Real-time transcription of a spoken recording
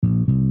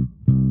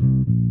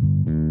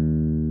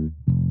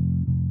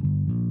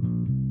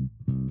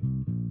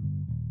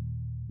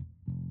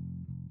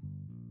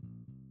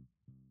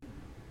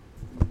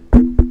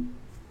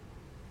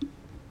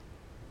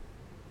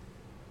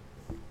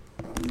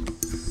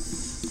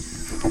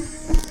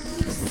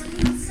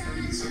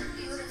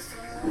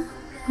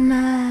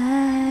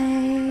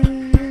night.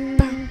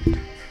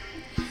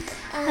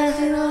 I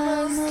can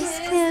almost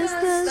kiss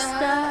the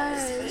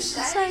stars,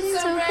 shining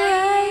so bright.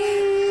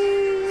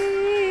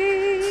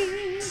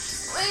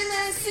 When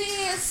I see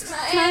you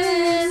smiling,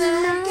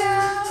 I go,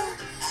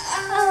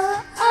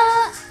 Oh,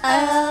 oh,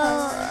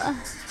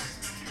 oh.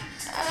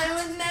 I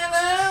would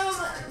never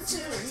want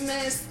to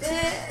miss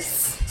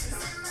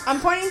this. I'm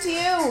pointing to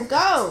you.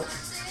 Go.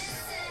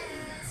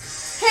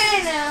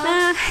 Hey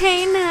now.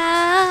 Hey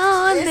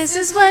now, this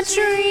is what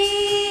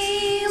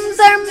dreams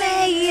are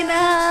made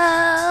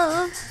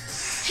of.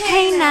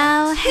 Hey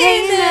now,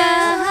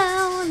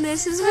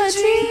 this is what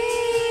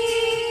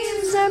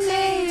dreams are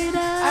made of.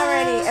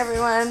 Alrighty,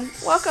 everyone.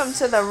 Welcome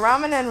to the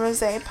Ramen and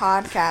Rosé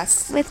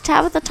podcast. With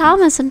Tabitha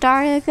Thomas and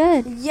Daria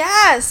Good.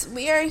 Yes,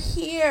 we are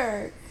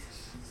here.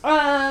 What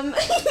are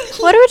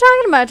we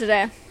talking about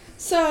today?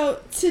 So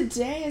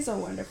today is a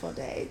wonderful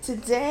day.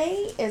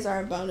 Today is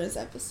our bonus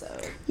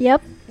episode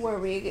Yep.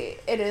 where it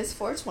is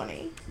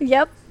 420.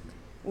 Yep.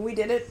 We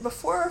did it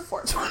before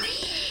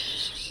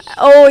 420.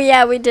 Oh,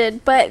 yeah, we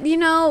did. But,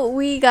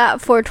 we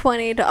got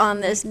 420 on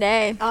this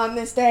day. On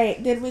this day,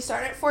 did we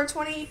start at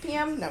 4:20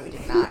 p.m.? No, we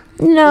did not.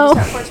 No.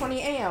 Did we start 4:20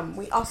 a.m.?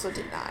 We also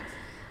did not.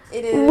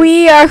 It is.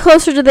 We are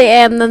closer to the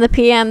AM than the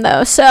PM,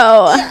 though,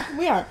 so. Yeah,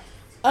 we are.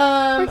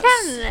 We're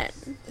counting it.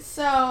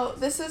 So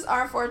this is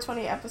our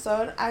 420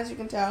 episode. As you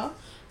can tell,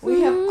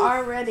 we have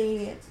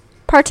already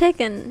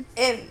Partaken.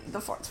 in the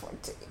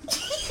 420.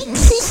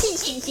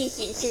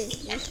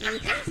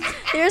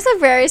 There's a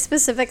very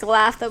specific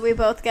laugh that we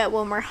both get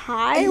when we're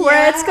high,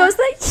 where it goes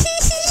like,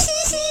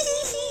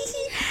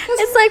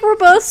 it's like we're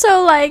both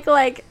so like,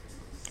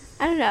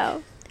 I don't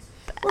know,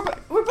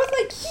 We're both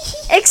like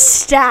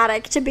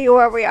ecstatic to be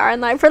where we are in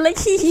life. We're like,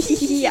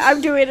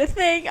 I'm doing a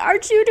thing.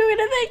 Aren't you doing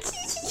a thing?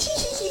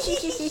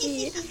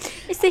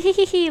 It's the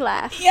hee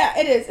laugh. Yeah,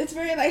 it is. It's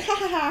very like ha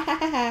ha ha ha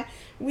ha ha.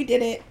 We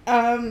did it.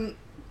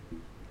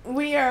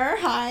 We are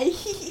high.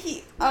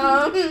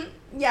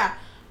 Yeah.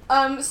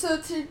 So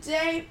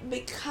today,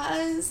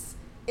 because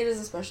it is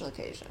a special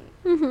occasion,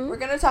 we're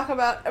gonna talk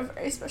about a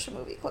very special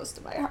movie close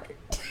to my heart.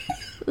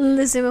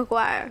 Lizzie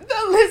McGuire.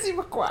 The Lizzie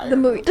McGuire. The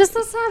movie. Does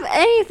this have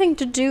anything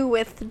to do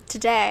with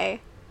today?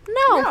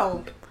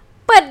 No.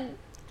 But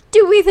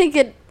do we think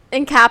it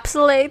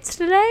encapsulates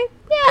today?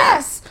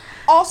 Yes.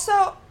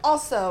 Also,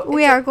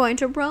 We are going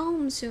to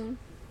Rome soon.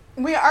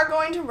 we are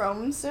going to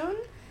Rome soon,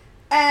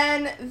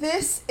 and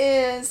this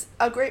is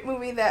a great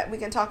movie that we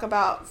can talk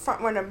about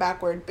frontward and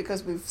backward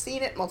because we've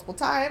seen it multiple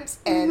times,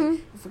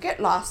 and if we get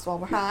lost while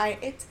we're high,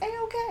 it's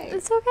a-okay.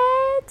 It's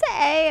okay. It's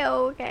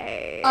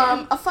a-okay.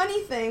 A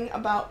funny thing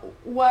about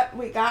what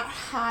we got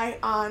high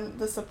on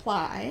the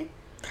supply.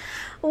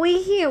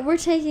 We're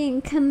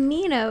taking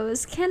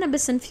Camino's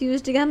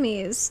cannabis-infused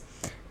gummies.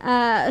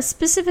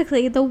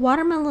 Specifically, the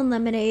watermelon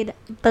lemonade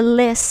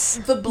Bliss,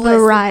 The Bliss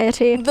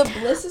variety. The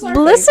Bliss is our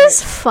Bliss favorite.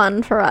 is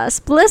fun for us.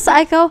 Bliss,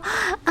 I go,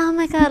 oh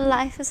my god,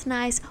 life is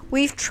nice.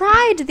 We've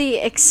tried the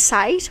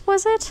Excite,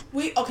 was it?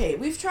 We've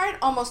tried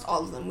almost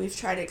all of them. We've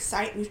tried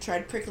Excite, we've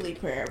tried Prickly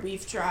Pear,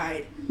 we've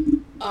tried,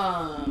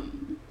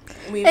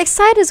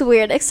 Excite is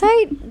weird.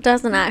 Excite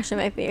doesn't actually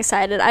make me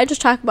excited. I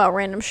just talk about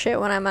random shit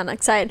when I'm on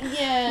Excite.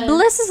 Yeah.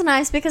 Bliss is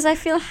nice because I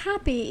feel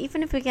happy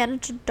even if we get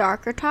into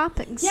darker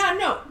topics. Yeah,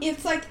 no,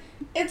 it's like,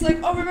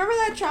 oh, remember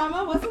that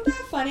trauma? Wasn't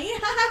that funny?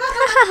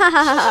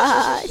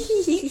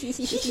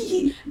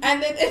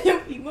 and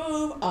then we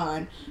move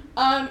on.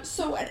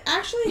 So what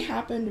actually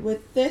happened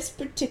with this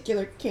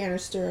particular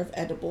canister of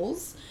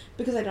edibles,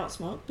 because I don't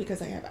smoke,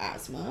 because I have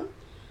asthma.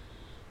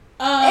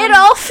 It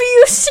all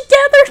fused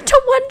together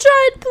to one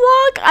giant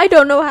block. I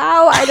don't know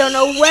how. I don't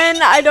know when.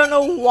 I don't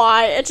know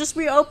why. It just,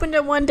 we opened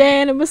it one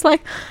day and it was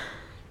like,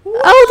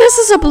 oh, this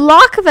is a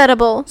block of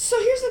edible. So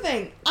here's the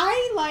thing.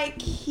 I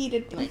like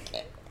heated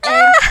blanket.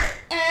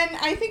 And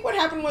I think what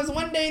happened was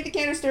one day the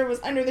canister was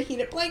under the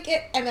heated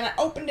blanket, and then I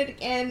opened it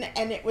again,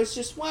 and it was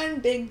just one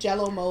big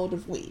jello mold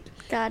of weed.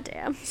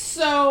 Goddamn.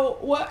 So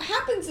what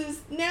happens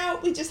is now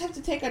we just have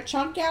to take a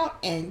chunk out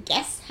and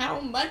guess how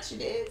much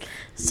it is.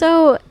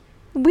 So,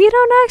 we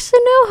don't actually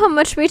know how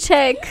much we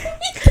take.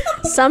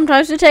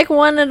 Sometimes we take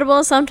one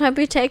edible, sometimes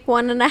we take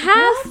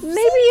 1.5. Maybe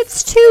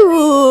it's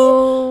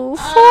 2. 4.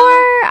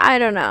 I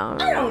don't know.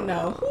 I don't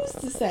know. Who's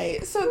to say?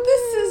 So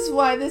this is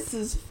why this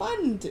is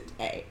fun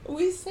today.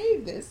 We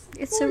saved this.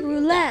 It's for a you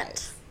roulette.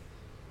 guys.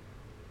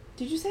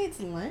 Did you say it's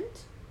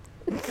Lent?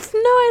 No,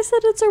 I said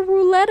it's a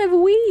roulette of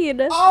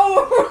weed.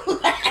 Oh,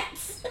 roulette.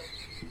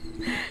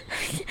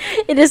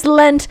 It is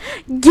Lent.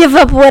 Give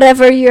up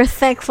whatever you're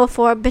thankful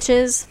for,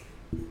 bitches.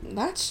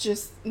 That's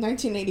just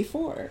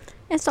 1984.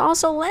 It's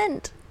also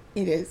Lent.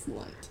 It is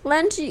Lent.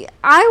 Lent,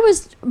 I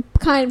was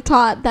kind of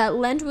taught that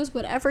Lent was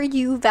whatever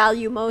you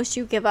value most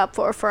you give up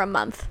for a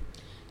month.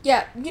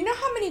 Yeah, you know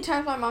how many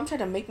times my mom tried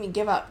to make me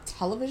give up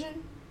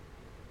television?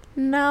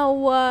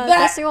 No,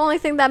 that's the only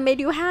thing that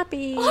made you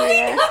happy.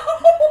 I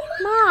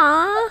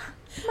know.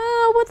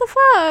 Ma, what the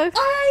fuck?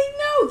 I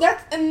know.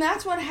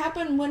 That's what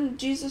happened when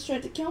Jesus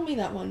tried to kill me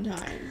that one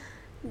time.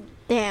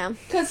 Damn.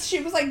 Because she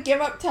was like,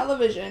 give up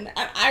television.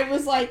 And I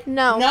was like,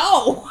 No,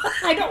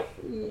 I don't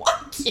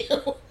want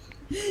to.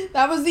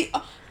 That was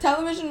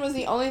television was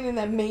the only thing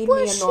that made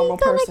me a normal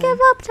person. Was she gonna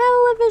give up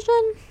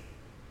television?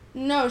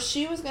 No,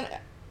 she was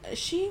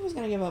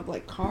gonna give up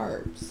like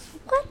carbs.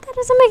 What? That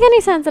doesn't make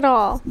any sense at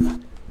all.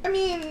 I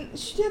mean,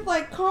 she did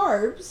like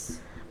carbs.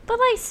 But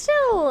like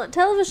still,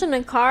 television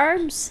and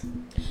carbs?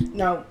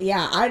 No,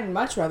 yeah, I'd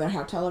much rather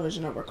have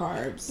television over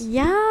carbs.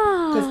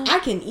 Yeah. Because I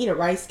can eat a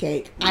rice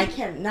cake. I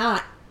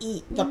cannot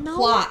eat the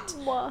plot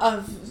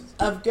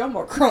of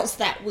Gilmore Girls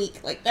that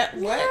week. Like that,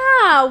 what?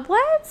 Yeah,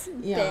 what?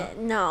 Yeah.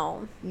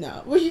 No.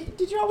 No.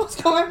 Did you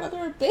almost call my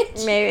mother a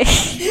bitch? Maybe.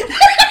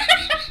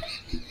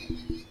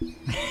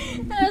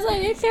 I was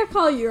like, you can't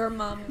call your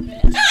mom a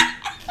bitch.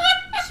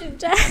 She's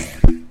dead.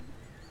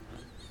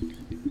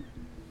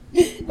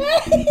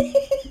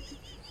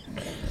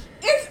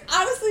 It's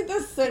honestly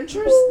the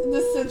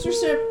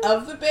censorship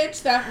of the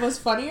bitch that was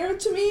funnier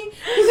to me.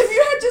 Because if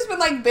you had just been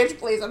like, bitch,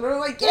 please, I'm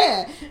like,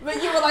 yeah.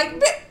 But you were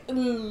like,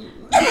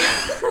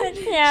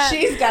 Yeah.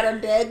 She's got a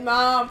dead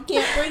mom.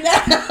 Can't bring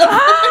that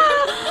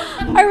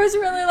up. I was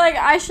really like,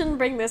 I shouldn't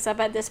bring this up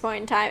at this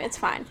point in time. It's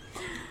fine.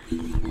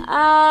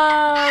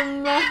 I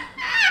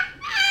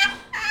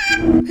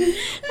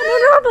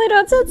normally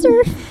don't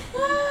censor.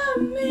 Oh,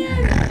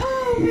 man.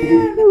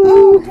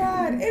 Oh,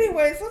 God.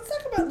 Anyways, let's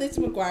talk about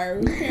Lizzie McGuire,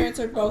 whose parents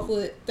are both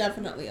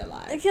definitely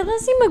alive. Okay,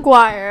 Lizzie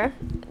McGuire,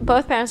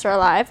 both parents are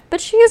alive, but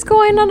she is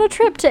going on a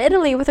trip to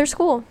Italy with her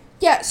school.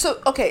 Yeah,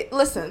 so, okay,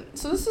 listen.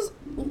 So this is...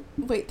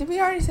 Wait, did we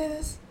already say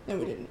this? No,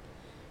 we didn't.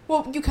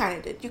 Well, you kind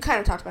of did. You kind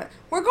of talked about it.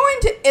 We're going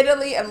to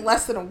Italy in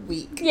less than a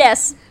week.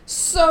 Yes.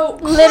 So...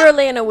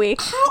 Literally in a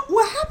week.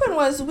 What happened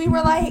was we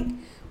were like...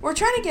 We're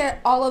trying to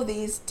get all of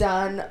these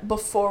done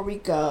before we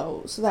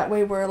go. So that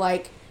way we're,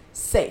 like,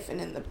 safe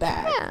and in the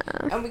bag. Yeah.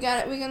 And we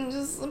can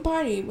just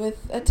party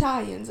with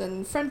Italians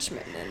and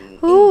Frenchmen and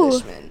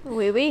Englishmen.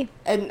 Oui.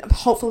 And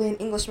hopefully an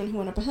Englishman who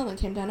went up a hill and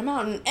came down a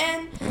mountain.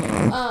 And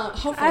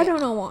hopefully... I don't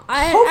know.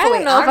 I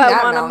don't know if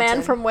I want a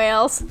man from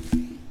Wales.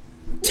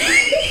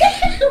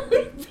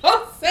 We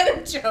both said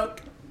a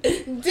joke.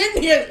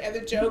 Didn't hear the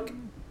other joke.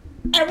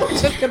 And we're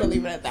just going to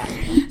leave it at that.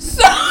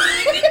 So...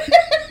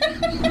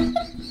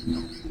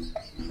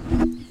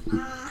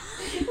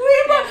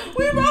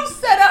 we both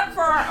set up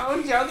for our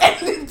own joke and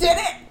then did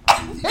it.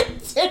 And then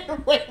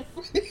didn't wait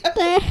for the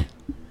other.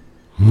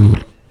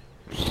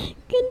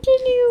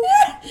 Continue.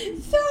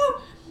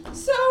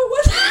 So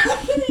what's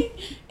happening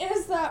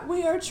is that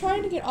we are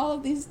trying to get all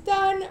of these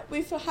done.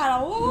 We've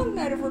had a long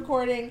night of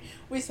recording.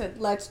 We said,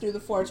 let's do the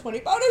 420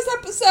 bonus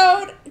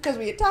episode because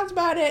we had talked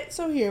about it.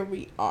 So here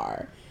we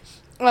are.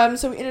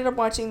 So we ended up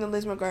watching the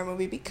Liz McGuire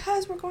movie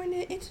because we're going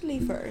to Italy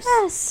first.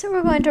 Yes,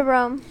 we're going to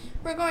Rome.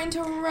 We're going to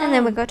Rome. And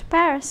then we go to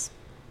Paris.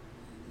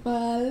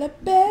 I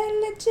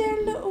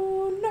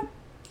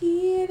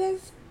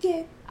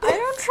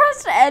don't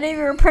trust any of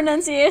your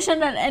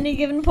pronunciation at any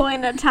given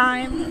point in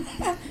time.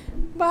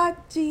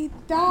 Do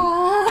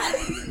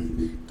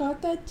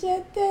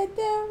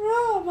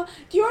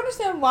you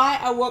understand why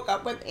I woke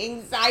up with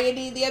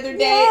anxiety the other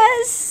day?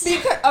 Yes.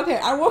 Because, okay,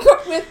 I woke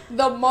up with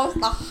the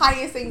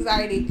highest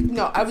anxiety.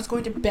 No, I was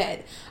going to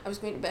bed.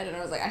 And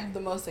I was like, I have the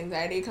most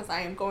anxiety because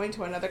I am going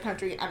to another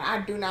country and I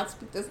do not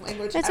speak this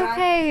language. It's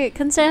okay.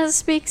 Constanza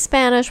speaks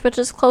Spanish, which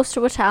is close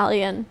to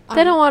Italian.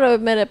 They don't want to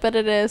admit it, but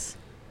it is.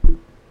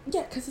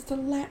 Yeah, because it's a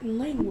Latin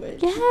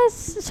language.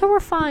 Yes, so we're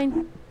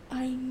fine.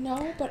 I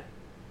know, but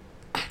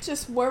I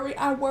just worry.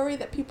 I worry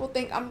that people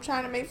think I'm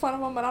trying to make fun of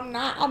them, but I'm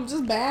not. I'm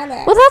just bad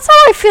at it. Well, that's how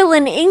I feel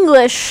in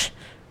English.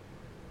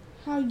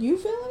 How you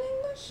feel in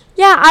English?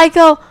 Yeah, I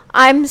go,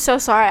 I'm so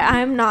sorry.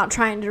 I'm not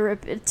trying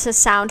to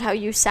sound how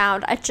you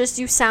sound.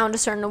 You sound a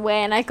certain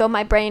way, and I go,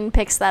 my brain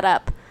picks that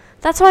up.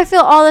 That's how I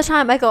feel all the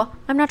time. I go,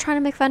 I'm not trying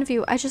to make fun of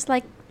you. I just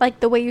like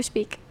the way you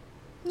speak.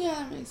 Yeah,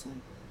 that makes sense.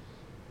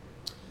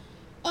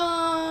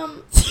 I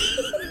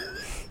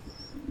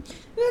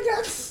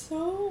got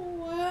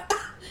so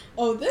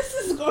oh, this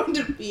is going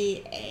to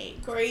be a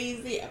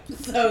crazy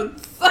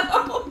episode.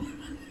 So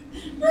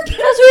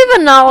because we've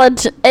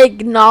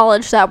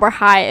acknowledged that we're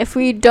high. If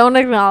we don't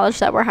acknowledge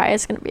that we're high,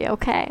 it's going to be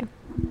okay.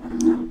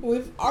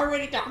 We've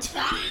already talked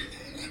about it.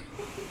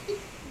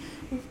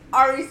 We've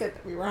already said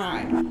that we were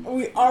high.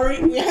 We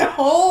had a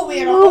whole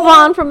move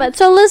on from it.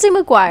 So Lizzie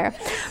McGuire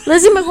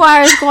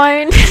is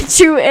going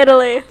to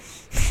Italy.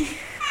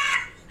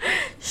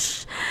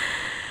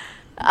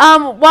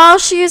 While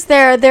she is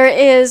there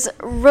is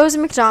Rosie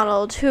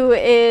McDonald, who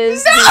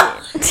is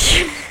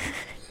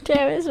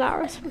damn, it's not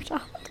Rosie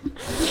McDonald.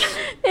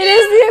 It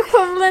is the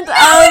equivalent of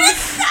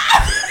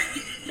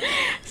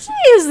she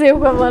is the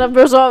equivalent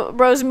of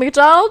Rosie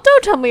McDonald.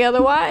 Don't tell me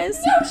otherwise.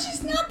 No,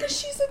 she's not,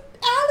 because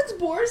Alex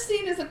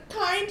Borstein is a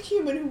kind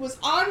human who was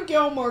on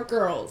Gilmore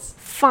Girls.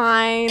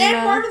 Fine.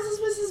 And Marvelous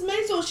Mrs.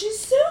 Maisel, she's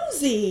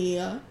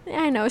Susie.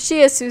 I know,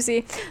 she is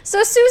Susie.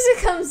 So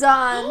Susie comes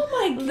on, oh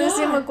my God,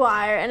 Lizzie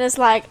McGuire, and is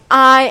like,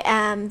 I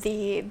am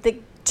the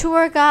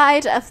tour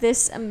guide of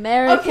this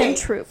American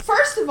troupe.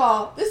 First of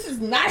all, this is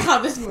not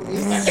how this movie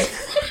started.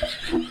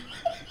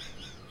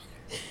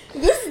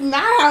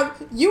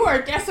 You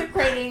are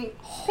desecrating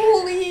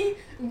holy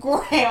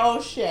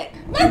grail shit.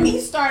 Let me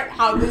start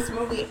how this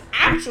movie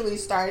actually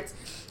starts.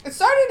 It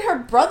started in her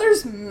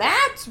brother's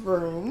Matt's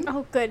room.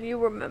 Oh, good, you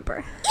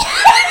remember.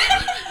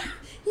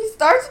 He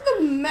starts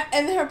in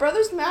her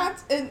brother's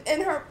Matt's,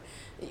 in her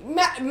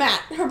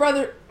Matt, her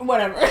brother,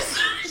 whatever.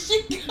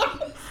 She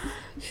comes,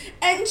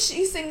 and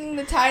she's singing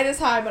 "The Tide Is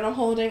High," but I'm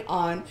holding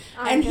on.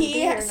 And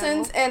he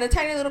sends in a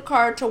tiny little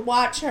card to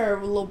watch her,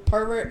 a little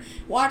pervert,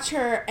 watch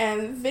her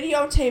and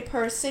videotape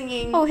her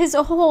singing. Oh, his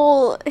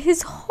whole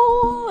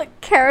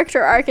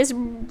character arc is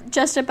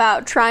just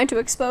about trying to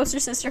expose her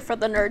sister for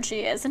the nerd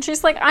she is, and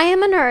she's like, "I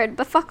am a nerd,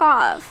 but fuck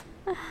off."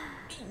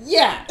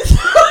 Yeah.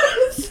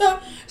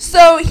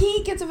 So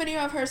he gets a video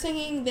of her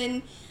singing.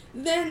 Then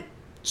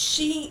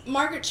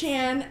Margaret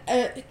Chan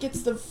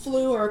gets the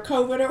flu or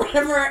COVID or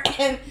whatever,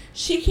 and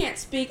she can't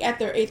speak at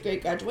their 8th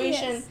grade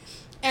graduation. Yes.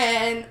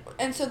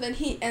 And so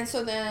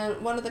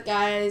then one of the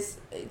guys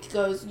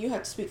goes, "You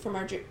have to speak for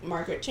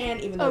Margaret Chan,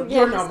 even though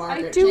you're no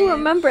Margaret Chan." I do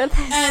remember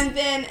this. And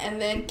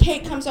then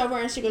Kate comes over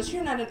and she goes,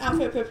 "You're not an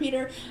outfit for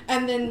Peter."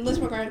 And then Liz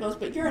McGuire goes,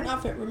 "But you're an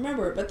outfit,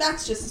 remember? But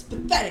that's just as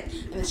pathetic."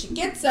 And then she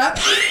gets up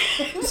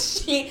and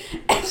she.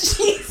 I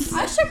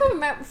should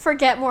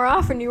forget more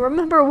often. You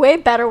remember way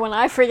better when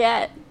I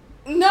forget.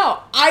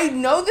 No, I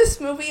know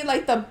this movie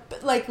like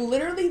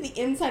literally the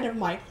inside of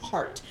my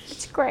heart.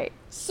 It's great.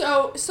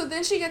 So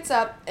then she gets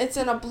up. It's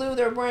in a blue.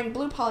 They're wearing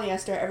blue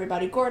polyester.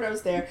 Everybody.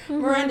 Gordo's there.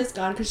 Mm-hmm. Miranda's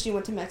gone because she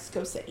went to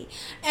Mexico City.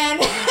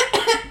 And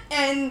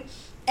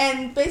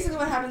basically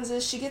what happens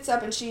is she gets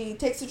up and she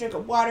takes a drink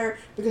of water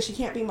because she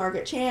can't be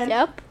Margaret Chan.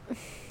 Yep.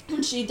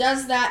 When she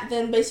does that,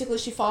 then basically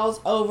she falls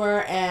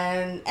over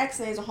and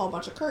X-nays a whole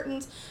bunch of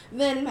curtains.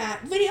 Then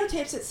Matt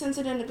videotapes it, sends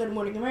it into Good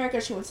Morning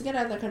America. She wants to get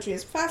out of the country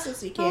as fast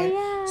as she can.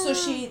 Oh, yeah. So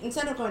she,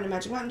 instead of going to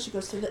Magic Mountain, she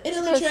goes to the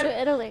Italy trip.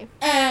 To Italy.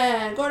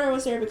 And Gordo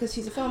was there because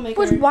he's a filmmaker.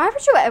 Why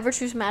would you ever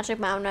choose Magic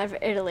Mountain over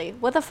Italy?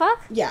 What the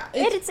fuck? Yeah.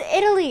 It's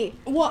Italy.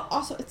 Well,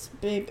 also,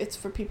 it's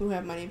for people who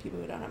have money and people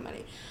who don't have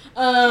money.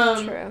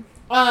 True.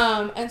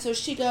 And so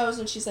she goes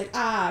and she's like,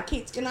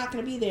 Kate's not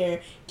going to be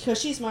there because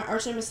she's my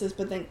arch nemesis.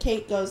 But then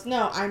Kate goes,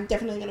 no, I'm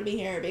definitely going to be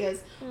here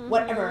because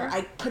whatever,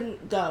 I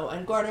couldn't go.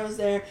 And Gordo's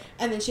there.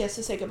 And then she has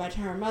to say goodbye to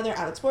her mother.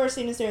 Alex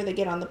Borstein is there. They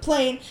get on the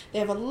plane. They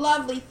have a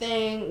lovely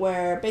thing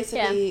where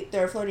basically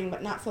they're flirting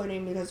but not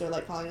flirting because they're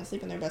like falling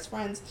asleep and they're best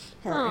friends.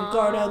 Her and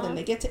Gordo. Then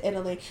they get to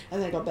Italy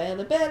and they go,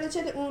 bella bella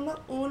c'è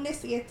uno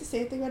siete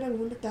siete guarda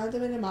uno tardi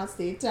bene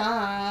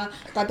mastita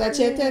guarda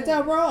c'è da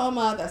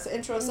Roma. That's the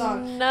intro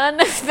song. None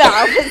of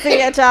that was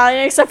the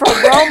Italian except for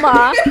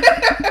Roma.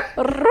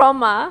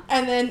 Roma.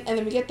 And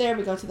then we get there,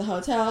 we go to the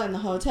hotel. In the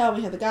hotel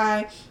we have the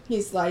guy,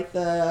 he's like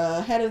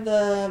the head of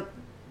the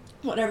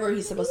whatever,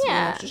 he's supposed to be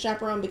an extra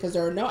chaperone because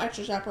there are no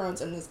extra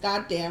chaperones in this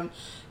goddamn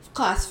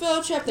class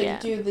field trip. They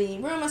do the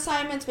room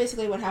assignments.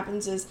 Basically what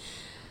happens is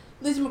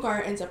Lizzie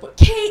McGuire ends up with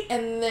Kate,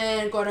 and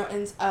then Gordo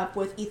ends up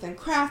with Ethan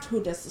Kraft,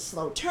 who does the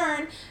slow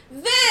turn.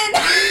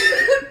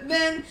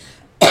 Then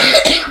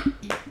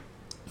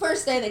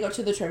first day they go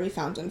to the Trevi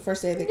Fountain.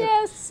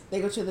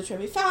 They go to the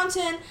Trevi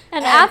Fountain.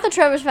 And at the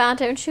Trevi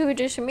Fountain, who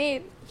does she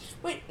meet?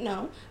 Wait,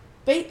 no.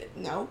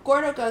 No.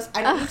 Gordo goes,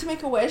 I don't need to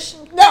make a wish.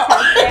 No.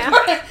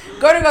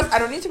 Gordo goes, I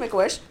don't need to make a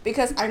wish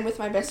because I'm with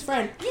my best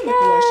friend. You make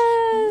a wish.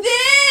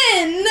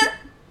 Then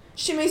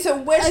she makes a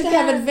wish to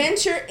have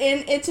adventure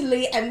in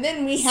Italy, and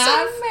then we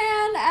have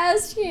Man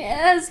as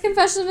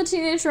Confessions of a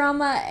Teenage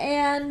Drama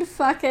and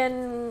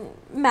fucking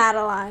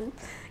Madeline.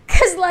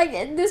 Because, like,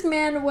 this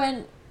man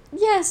went,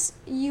 yes,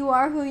 you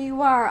are who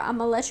you are. I'm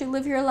gonna let you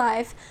live your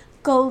life.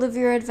 Go live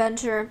your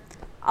adventure.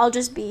 I'll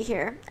just be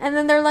here. And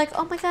then they're like,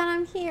 oh my god,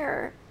 I'm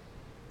here.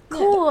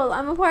 Cool. Yeah.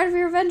 I'm a part of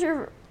your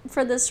adventure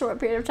for this short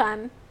period of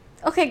time.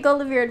 Okay, go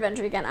live your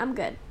adventure again. I'm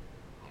good.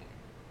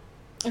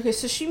 Okay,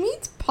 so she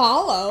meets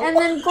Paulo. And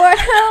then Gordo,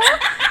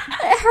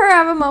 her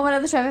have a moment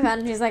at the Trevi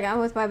Fountain. She's like, I'm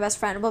with my best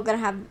friend. We're going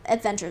to have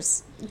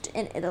adventures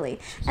in Italy.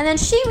 And then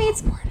she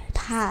meets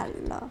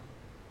Paolo.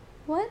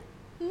 What?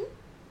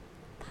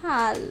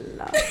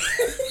 Paolo.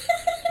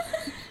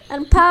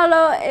 And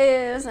Paolo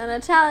is an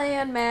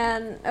Italian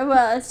man,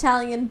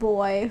 Italian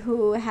boy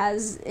who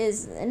is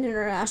an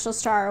international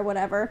star or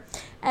whatever,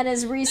 and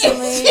is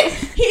recently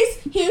he's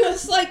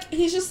just like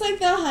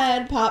the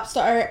head pop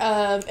star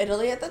of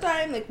Italy at the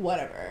time, like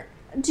whatever.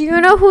 Do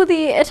you know who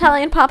the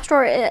Italian pop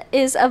star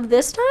is of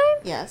this time?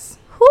 Yes.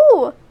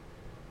 Who?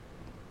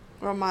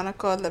 Romano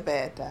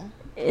Colabetta.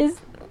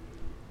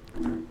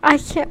 I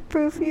can't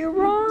prove you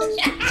wrong, but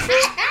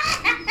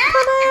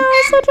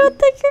I also don't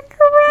think you're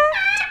correct.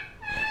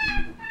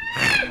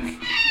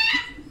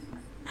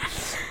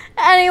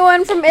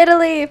 Anyone from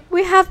Italy?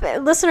 We have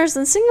listeners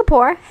in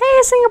Singapore.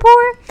 Hey,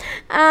 Singapore.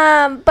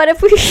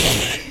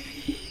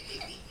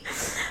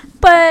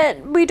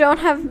 But we don't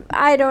have.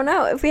 I don't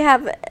know if we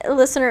have a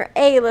listener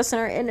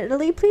in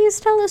Italy. Please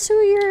tell us who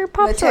your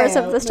pop stars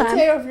of this time.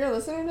 Mateo, if you're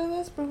listening to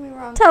this, prove me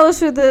wrong. Tell us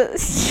who the.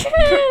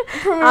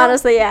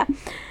 Honestly, yeah.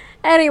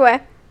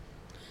 Anyway.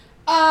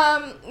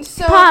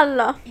 So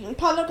Paolo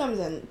comes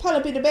in.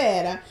 Paolo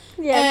Pitabera.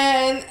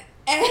 Yeah.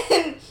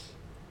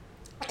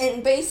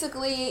 And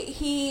basically,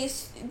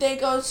 they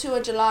go to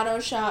a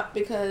gelato shop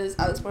because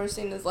Alex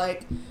Borstein is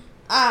like,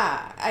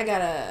 I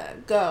gotta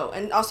go.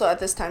 And also at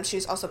this time,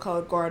 she's also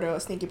called Gordo, a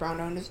sneaky brown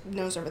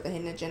noser with a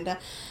hidden agenda.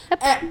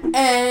 Yep.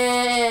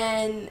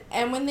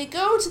 And when they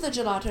go to the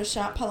gelato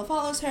shop, Paula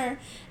follows her,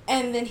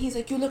 and then he's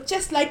like, you look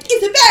just like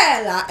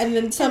Isabella. And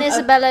then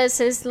Isabella is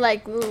his,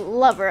 like,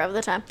 lover of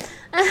the time.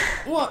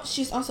 Well,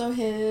 she's also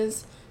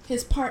his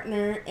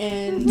partner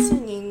and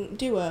singing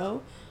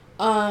duo.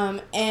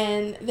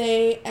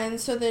 And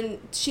so then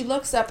she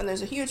looks up and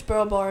there's a huge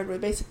billboard with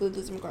basically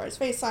Lizzie McGuire's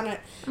face on it,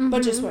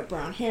 but just with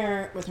brown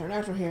hair, with her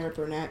natural hair,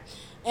 brunette.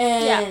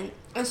 And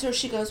so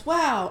she goes,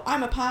 wow,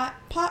 I'm a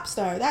pop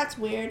star. That's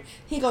weird.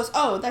 He goes,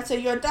 oh, that's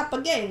your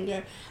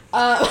doppelganger.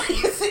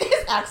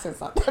 His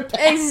accent's not that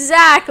bad.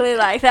 Exactly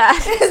like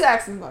that. His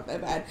accent's not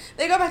that bad.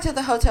 They go back to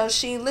the hotel.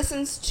 She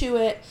listens to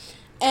it,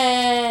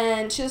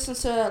 and she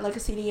listens to like a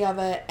CD of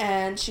it,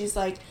 and she's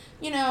like,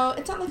 you know,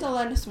 it's not like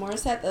Alanis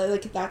Morissette,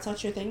 like, that's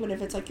not your thing, but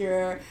if it's, like,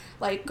 your,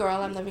 like,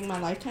 girl, I'm living my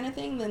life kind of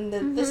thing,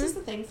 then this is the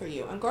thing for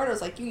you. And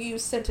Gordo's like, you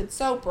use scented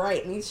so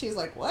bright. And she's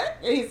like, what?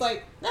 And he's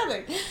like,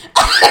 nothing.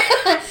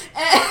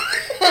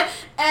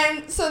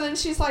 and so then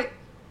he's like,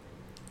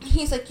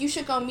 you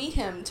should go meet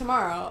him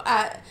tomorrow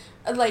at,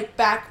 like,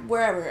 back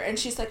wherever. And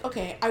she's like,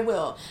 okay, I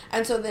will.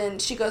 And so then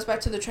she goes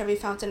back to the Trevi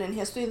Fountain, and he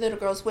has 3 little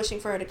girls wishing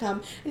for her to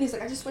come. And he's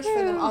like, I just wish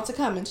for them all to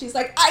come. And she's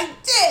like, I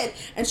did!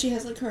 And she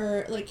has, like,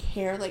 her, like,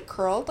 hair, like,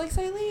 curled, like,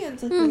 slightly. And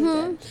it's like,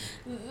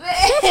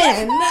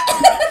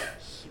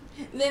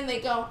 then they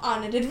go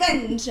on an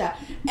adventure.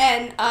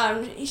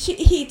 And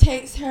he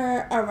takes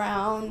her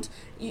around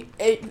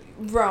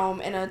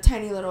Rome in a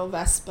tiny little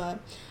Vespa.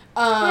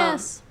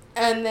 Yes.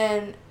 And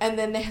then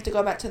they have to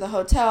go back to the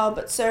hotel,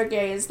 but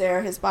Sergei is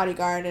there, his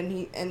bodyguard, and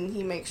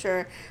he makes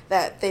sure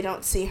that they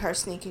don't see her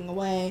sneaking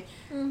away.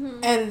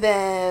 And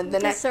then the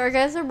next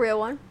Sergei's a real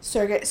one.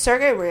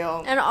 Sergei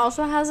real, and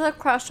also has a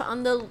crush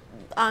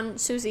on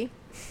Susie.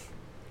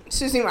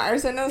 Susie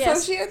Myers and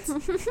Associates.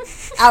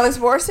 Alice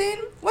Borstein.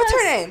 What's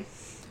her name?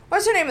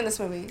 What's her name in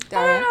this movie?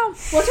 Daria? I don't know.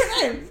 What's her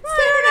name?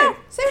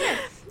 Say her name.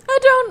 I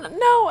don't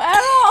know at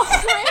all.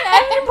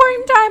 At any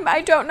point in time,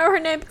 I don't know her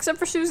name except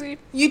for Susie.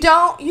 You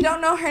don't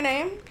know her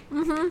name?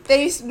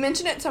 They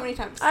mention it so many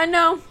times. I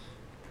know.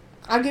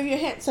 I'll give you a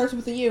hint. It starts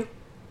with a U.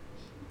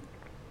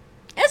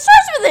 It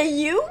starts with a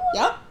U?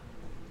 Yep.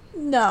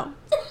 No.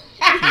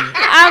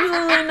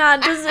 Absolutely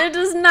not. It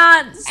does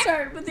not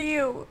start with a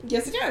U.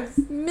 Yes, it does.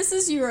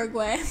 Mrs.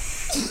 Uruguay.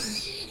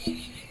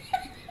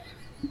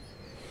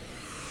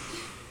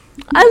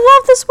 I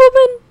love this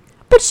woman.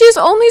 But she's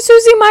only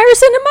Susie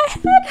Meyerson in my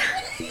head.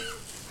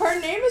 Her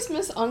name is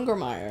Miss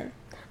Ungermeyer.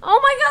 Oh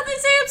my god, they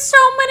say it so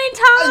many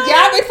times.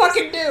 Yeah, they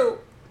fucking do.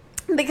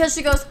 Because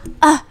she goes,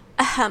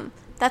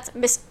 that's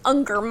Miss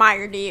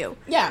Ungermeyer to you.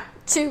 Yeah.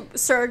 To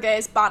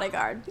Sergei's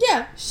bodyguard.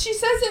 Yeah, she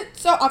says it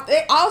so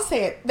often. I'll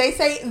say it. They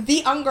say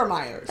the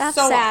Ungermeyers. That's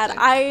so sad.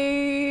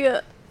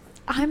 Often.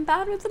 I'm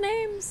bad with the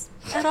names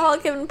at all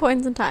given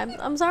points in time.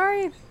 I'm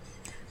sorry.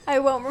 I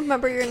won't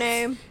remember your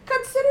name.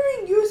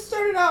 Considering you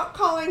started out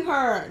calling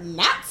her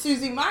not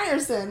Susie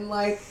Meyerson,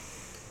 like...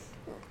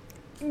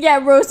 Yeah,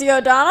 Rosie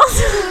O'Donnell.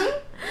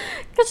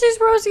 Because she's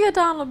Rosie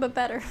O'Donnell, but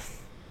better.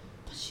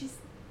 But she's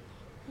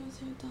not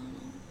Rosie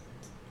O'Donnell.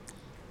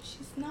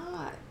 She's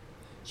not.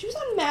 She was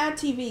on Mad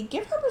TV.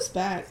 Give her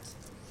respect.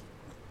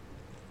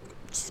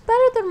 She's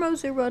better than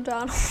Rosie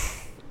O'Donnell.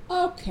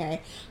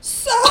 Okay.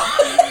 So...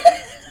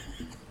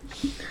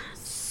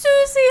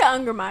 Susie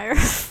Ungermeyer.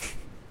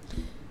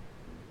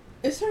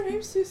 Is her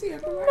name Susie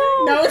Ungermeyer?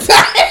 No, it's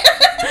not.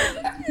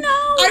 No.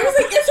 I was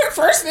like, is her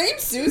first name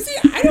Susie?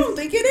 I don't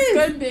think it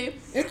is. Could be.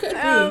 It could be.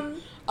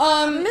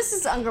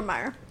 Mrs.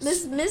 Ungermeyer.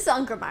 Miss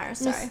Ungermeyer,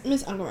 sorry.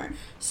 Miss Ungermeyer.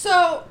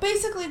 So,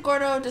 basically,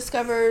 Gordo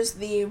discovers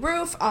the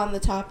roof on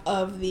the top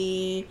of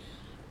the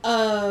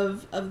hotel,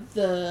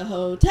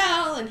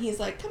 and he's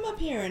like, come up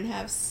here and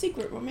have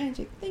secret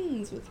romantic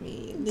things with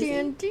me, Lizzie.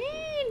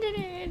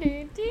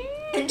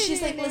 And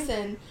she's like,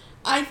 listen,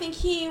 I think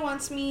he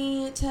wants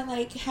me to,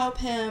 like, help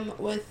him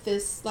with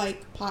this,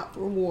 like, pop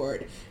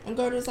reward. And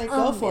Gordo's like,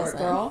 go for it,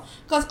 girl.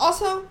 Because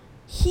also,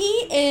 he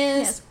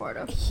is... Yes,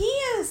 Gordo. He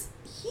is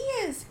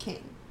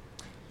king.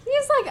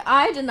 He's like,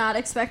 I did not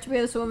expect to be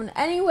this woman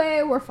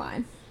anyway. We're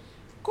fine.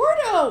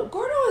 Gordo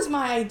is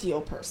my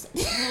ideal person.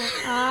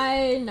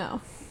 I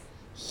know.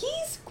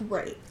 He's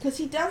great. Because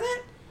he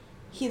doesn't...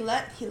 He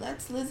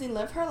lets Lizzie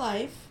live her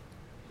life.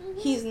 Mm-hmm.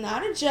 He's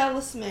not a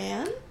jealous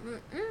man.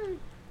 Mm-mm.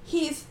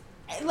 He's...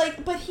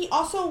 Like, but he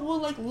also will,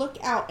 like, look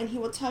out and he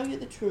will tell you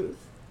the truth.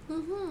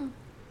 Mm-hmm.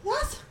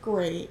 That's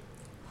great.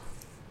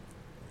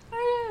 It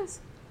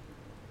is.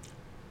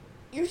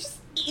 You're just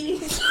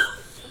eating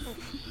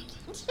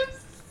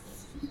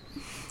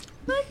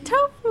like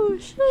tofu,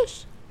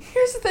 shush.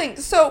 Here's the thing.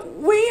 So,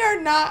 we are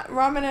not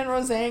ramen and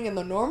rosang in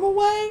the normal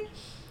way.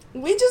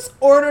 We just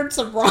ordered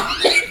some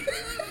ramen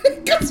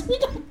because we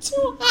got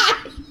too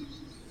high.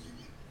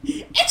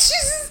 And she's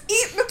just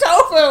eating the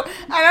tofu,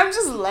 and I'm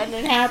just letting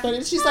it happen.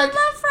 And she's like, I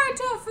love fried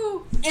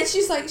tofu. and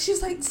she's like,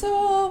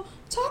 so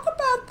talk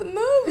about the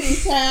movie,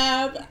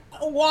 Tab,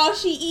 while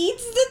she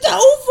eats the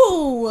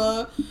tofu.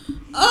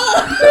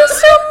 You're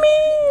so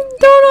mean.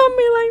 Don't on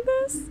me like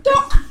this.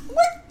 Don't.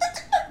 What?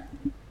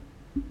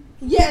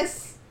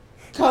 Yes,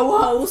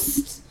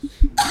 co-host.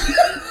 I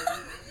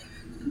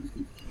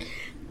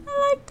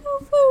like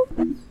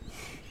tofu.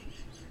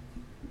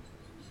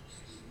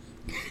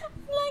 I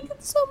like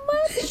it so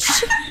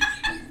much.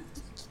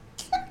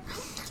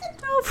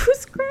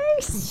 Tofu's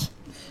great.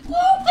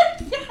 Oh my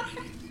god.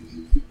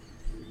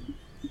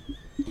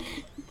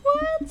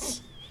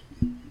 What?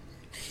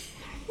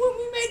 When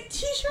we make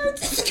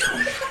t-shirts,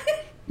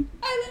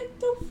 I like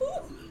tofu.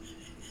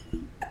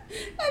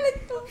 I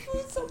like tofu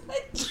so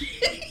much.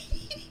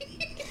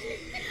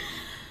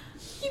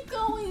 Keep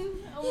going.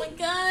 Oh my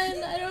god.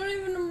 I don't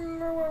even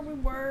remember where we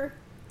were.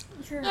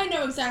 Sure. I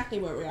know exactly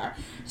where we are.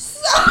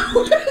 So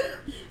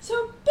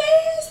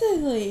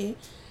basically,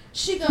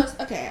 she goes,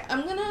 okay,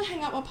 I'm gonna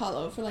hang out with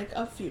Paulo for like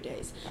a few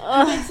days.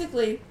 And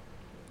basically,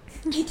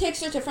 he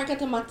takes her to Franca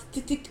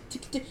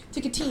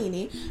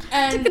Ticatini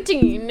and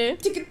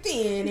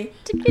Ticatini.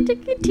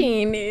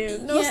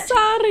 No, Yeah.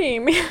 sorry.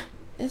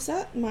 Is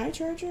that my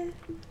charger?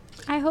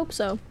 I hope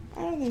so.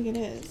 I don't think it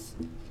is.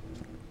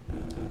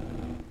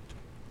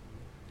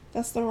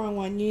 That's the wrong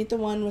one. You need the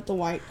one with the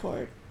white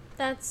cord.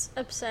 That's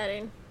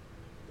upsetting.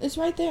 It's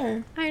right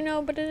there. I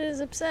know, but it is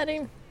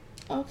upsetting.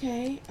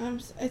 Okay,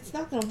 it's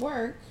not gonna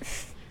work.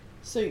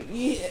 So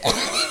you,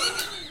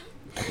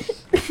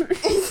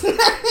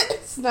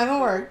 it's not gonna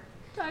work.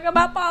 Talk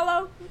about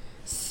Paulo.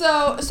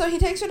 So he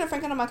takes her to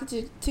Franco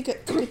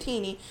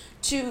Ticatini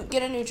to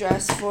get a new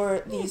dress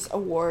for these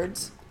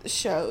awards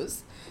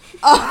shows,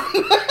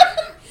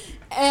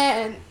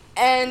 and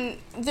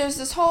there's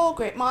this whole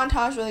great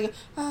montage where they go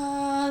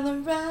all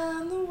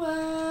around the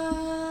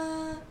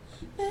world.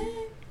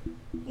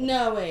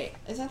 No, wait,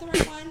 is that the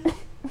right one?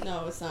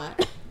 No, it's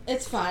not.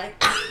 It's fine.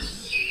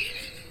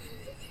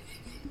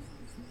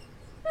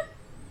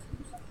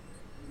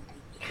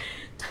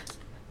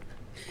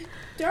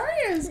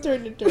 Daria has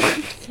turned into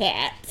a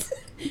cat.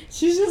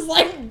 She's just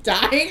like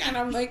dying, and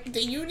I'm like,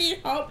 do you need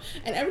help?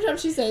 And every time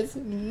she says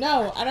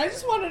no, and I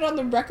just want it on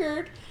the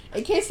record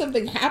in case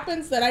something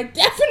happens that I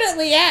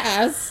definitely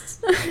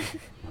asked.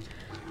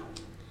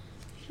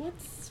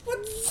 What's Are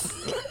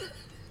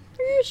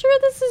you sure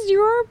this is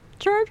your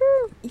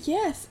charger?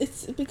 Yes,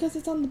 it's because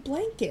it's on the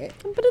blanket.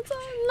 But it's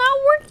not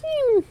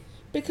working.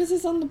 Because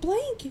it's on the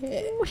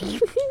blanket. What do you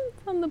mean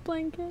it's on the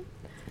blanket?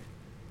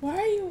 Why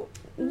are you...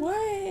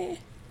 Why?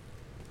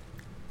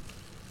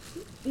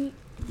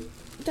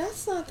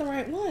 That's not the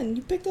right one.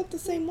 You picked up the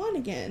same one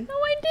again. No,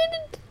 I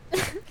didn't.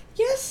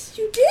 Yes,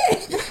 you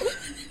did.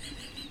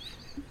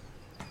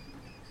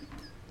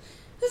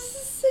 This is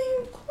the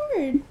same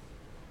cord.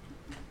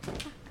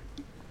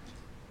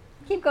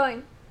 Keep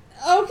going.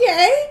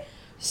 Okay.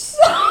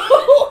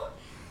 So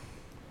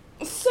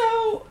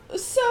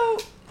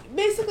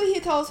basically he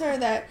tells her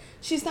that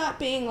she's not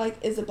being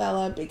like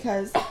Isabella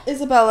because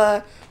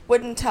Isabella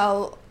wouldn't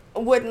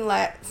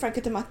let Franca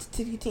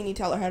Ticatini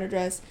tell her how to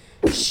dress.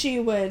 She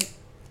would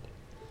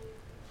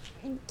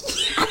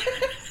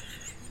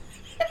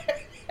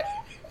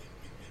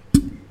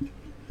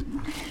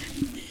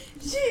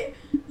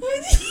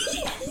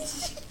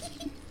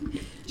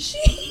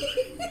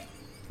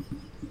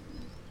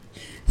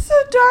So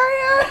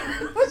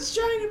Daria was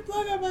trying to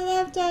plug up my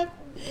laptop.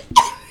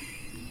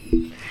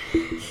 And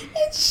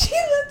she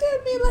looked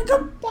at me like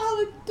a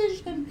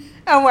politician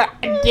and went,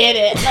 I did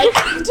it. Like,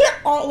 after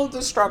all of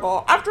the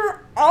struggle.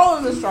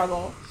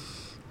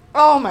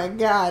 Oh my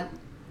god.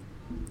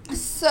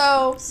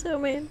 So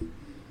mean.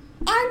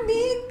 I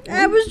mean,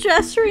 I was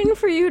gesturing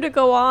for you to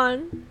go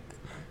on.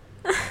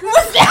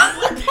 was that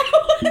what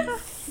that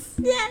was?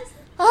 Yes.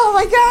 Oh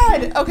my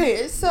god.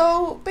 Okay,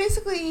 so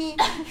basically,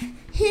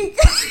 he...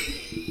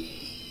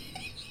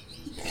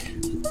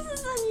 This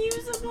is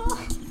unusable.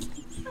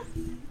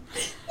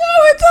 No,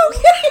 it's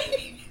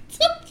okay. It's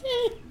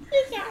okay.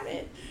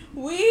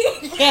 We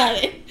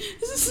got it.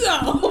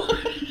 So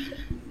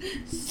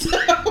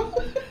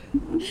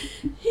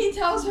he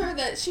tells her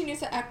that she needs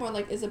to act more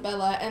like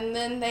Isabella, and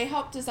then they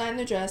help design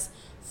the dress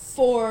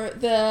for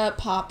the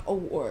Pop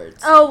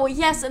Awards. Oh,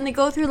 yes, and they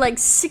go through like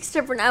 6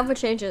 different outfit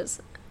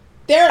changes.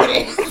 There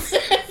it is.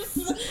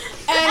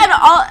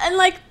 And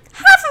like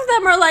half of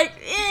them are like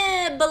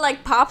but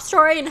like pop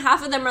story, and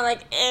half of them are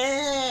like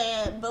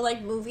but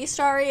like movie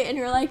story, and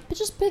you're like, but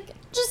just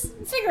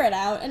figure it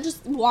out and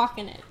just walk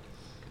in it.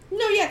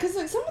 No, yeah, because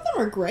like some of them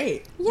are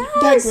great. Yes.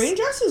 That green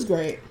dress is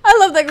great. I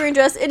love that green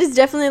dress. It is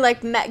definitely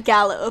like Met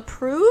Gala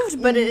approved,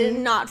 but it is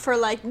not for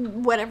like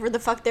whatever the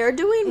fuck they're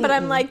doing. But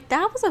I'm like,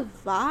 that was a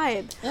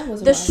vibe. That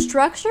was a the vibe.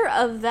 structure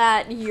of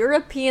that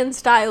European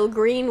style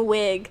green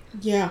wig.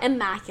 Yeah.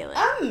 Immaculate.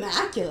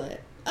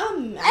 Immaculate.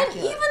 immaculate. And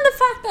even the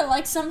fact that,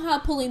 like, somehow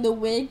pulling the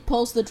wig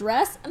pulls the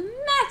dress,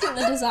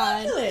 immaculate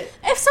design.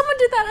 If someone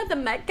did that at the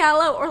Met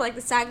Gala or, like,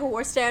 the SAG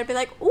Awards day, I'd be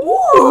like,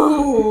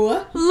 ooh,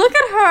 look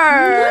at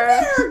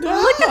her.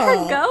 Look at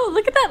her go.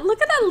 Look at that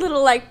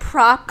little, like,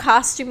 prop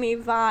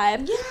costumey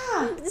vibe.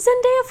 Yeah.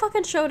 Zendaya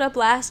fucking showed up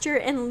last year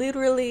in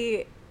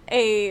literally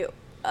a,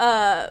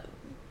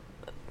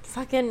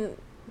 fucking,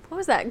 what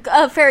was that?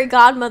 A fairy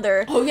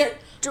godmother. Oh, yeah.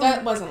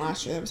 That wasn't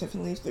last year. That was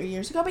definitely 3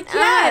 years ago. But yes.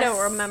 I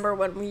don't remember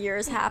when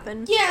years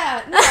happened.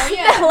 Yeah. No,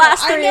 yeah. The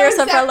last 3 years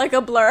have felt like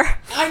a blur.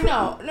 I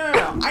know. No.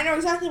 I know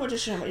exactly what you're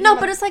saying. No,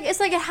 but it's like it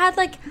had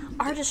like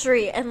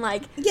artistry and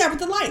like. Yeah, with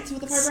the lights, with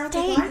the fiber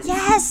optic lights.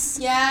 Yes.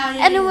 Yeah.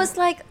 And it was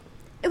like,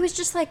 it was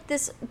just like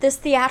this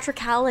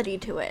theatricality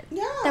to it.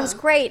 Yeah. That was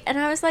great, and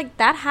I was like,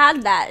 that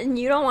had that, and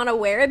you don't want to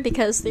wear it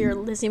because you're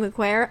Lizzie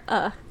McGuire.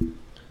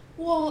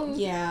 Well,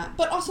 yeah,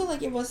 but also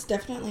like it was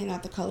definitely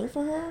not the color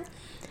for her.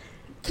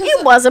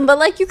 It wasn't, but,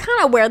 like, you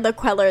kind of wear the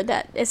color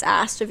that is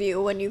asked of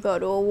you when you go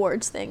to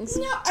awards things.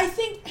 No, I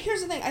think,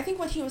 here's the thing. I think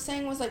what he was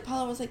saying was, like,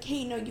 Paula was like,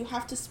 hey, no, you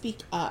have to speak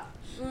up.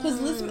 Because,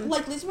 Lizzie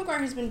McGuire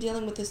has been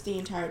dealing with this the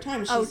entire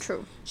time.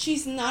 True.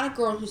 She's not a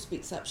girl who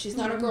speaks up. She's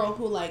not a girl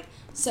who, like,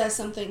 says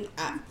something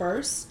at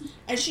first.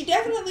 And she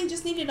definitely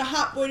just needed a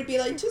hot boy to be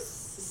like,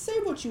 just say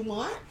what you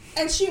want.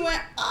 And she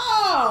went,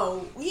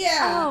 oh,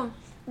 yeah. Oh,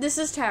 this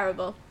is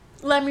terrible.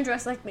 Let me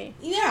dress like me.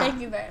 Yeah.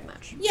 Thank you very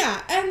much.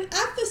 Yeah, and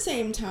at the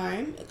same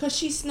time, because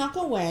she snuck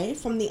away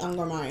from the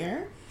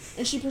McGuire,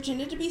 and she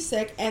pretended to be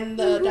sick, and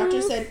the doctor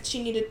said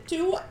she needed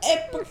 2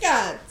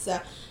 apricots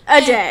a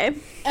day.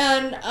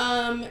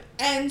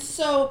 And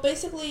so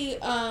basically,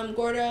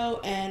 Gordo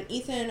and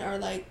Ethan are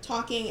like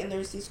talking, and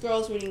there's these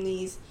girls reading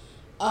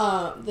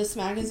this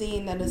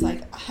magazine that is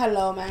like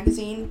Hello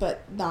magazine,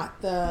 but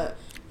not the.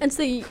 It's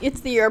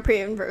the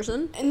European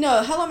version.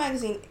 No, Hello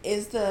magazine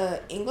is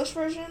the English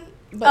version.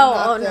 But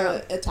not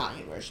the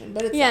Italian version.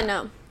 But it's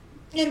no.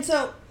 And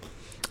so...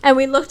 And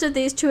we looked at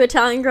these 2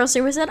 Italian girls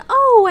and we said,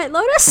 oh, White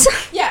Lotus?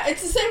 Yeah,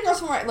 it's the same girls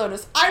from White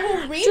Lotus. I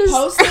will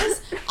repost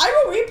this.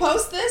 I will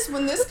repost this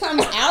when this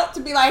comes out to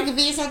be like,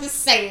 these are the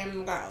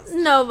same girls.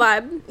 No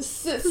vibe.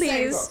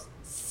 Please.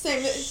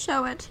 Same girls.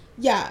 Show it.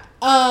 Yeah.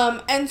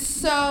 And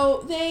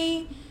so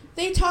they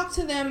talk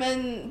to them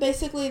and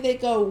basically they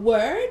go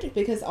word,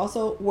 because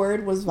also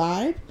word was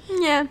vibe.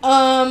 Yeah.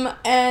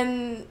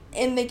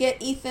 And they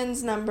get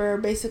Ethan's number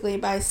basically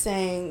by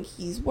saying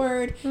he's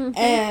word,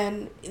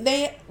 and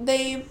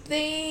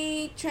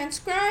they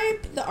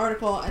transcribe the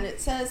article, and it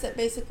says that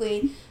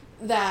basically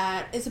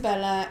that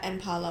Isabella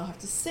and Paolo have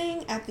to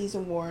sing at these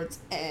awards,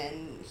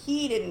 and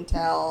he didn't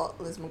tell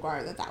Liz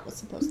McGuire that was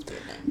supposed to be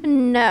a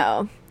thing.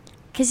 No.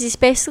 Because he's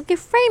basically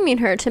framing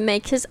her to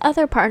make his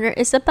other partner,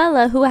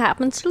 Isabella, who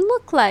happens to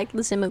look like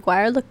Lizzie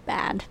McGuire, look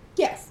bad.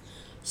 Yes.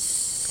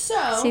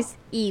 So... he's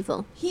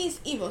evil. He's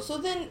evil. So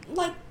then,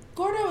 like,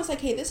 Gordo was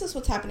like, hey, this is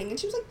what's happening. And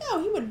she was like,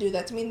 no, he wouldn't do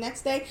that to me.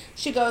 Next day,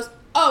 she goes,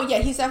 oh, yeah,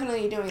 he's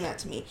definitely doing that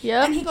to me.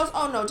 Yep. And he goes,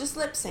 oh, no, just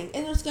lip sync.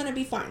 And it's going to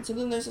be fine. So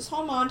then there's this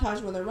whole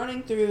montage where they're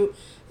running through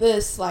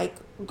this, like,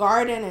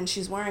 garden, and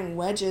she's wearing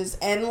wedges.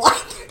 And,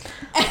 like...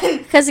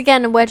 Because,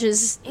 again,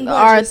 wedges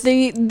are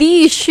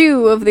the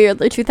shoe of the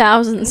early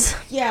 2000s.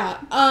 Yeah.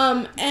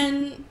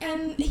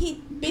 And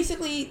he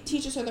basically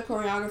teaches her the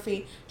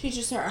choreography,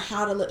 teaches her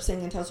how to lip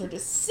sync, and tells her to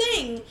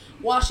sing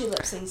while she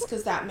lip syncs,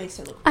 because that makes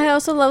it look cool. I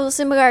also love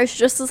Lizzie McGuire. She's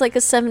just as like a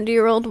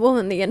 70-year-old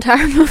woman the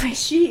entire movie.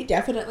 She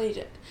definitely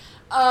did.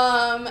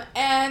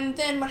 And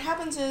then what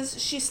happens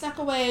is she snuck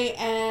away,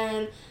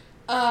 and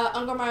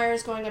Ungermeyer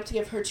is going up to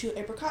give her 2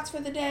 apricots for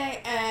the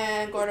day,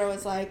 and Gordo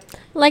is like,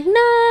 nah,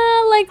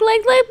 like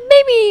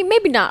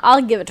maybe not.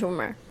 I'll give it to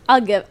her.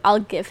 I'll give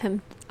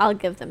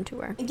them to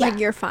her. Yeah, like,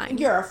 you're fine.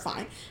 You're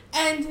fine.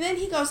 And then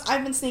he goes,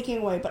 I've been sneaking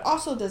away, but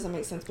also doesn't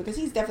make sense because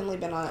he's definitely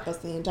been on that bus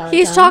the entire time.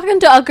 He's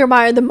talking to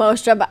Ungermeyer the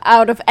most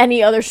out of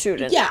any other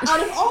student. Yeah,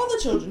 out of all the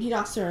children, he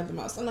talks to her the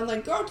most. And I'm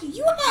like, girl, do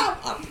you have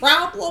a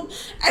problem?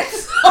 And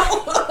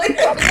so, like,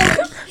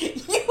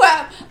 you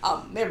have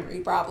a memory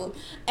problem.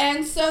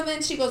 And so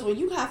then she goes, well,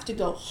 you have to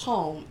go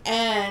home.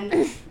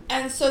 And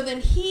so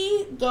then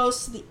he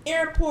goes to the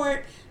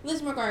airport.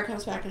 Liz McGuire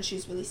comes back and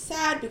she's really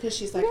sad because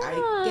she's like,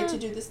 I get to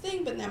do this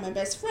thing, but now my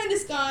best friend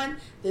is gone.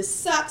 This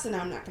sucks, and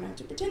I'm not going to have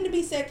to pretend to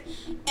be sick.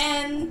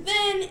 And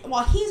then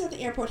while he's at the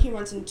airport, he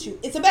runs into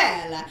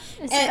Isabella.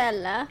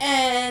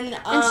 And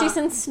she's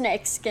in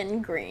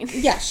snakeskin green.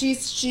 Yeah, she's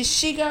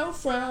Shigo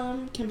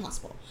from Kim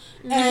Possible.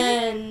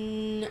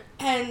 Mm-hmm.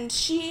 And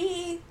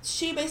she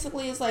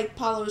basically is like,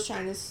 Paulo is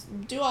trying to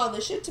do all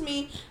this shit to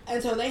me.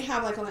 And so they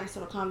have like a nice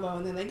little convo,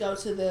 and then they go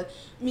to the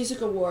music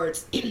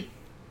awards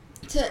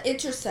to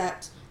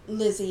intercept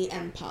Lizzie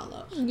and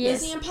Paolo.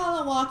 Yes. Lizzie and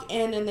Paolo walk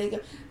in and they go,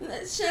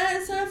 let's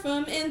shut her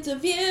from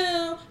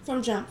interview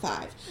from Jump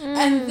 5.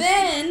 And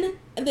then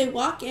they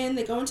walk in,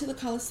 they go into the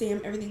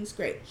Coliseum, everything's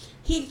great.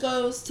 He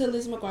goes to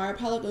Liz McGuire,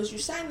 Paolo goes, you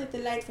shine like the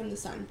light from the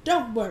sun,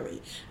 don't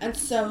worry. And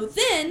so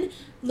then,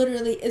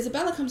 literally,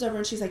 Isabella comes over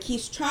and she's like,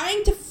 he's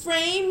trying to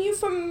frame you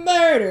for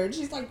murder. And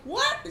she's like,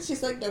 what? And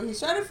she's like, no, he's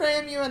trying to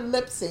frame you and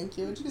lip sync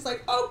you. And she's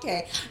like,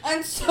 okay.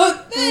 And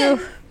so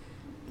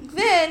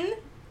then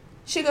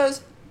she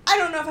goes, I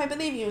don't know if I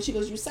believe you. And she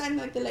goes, you shine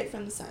like the light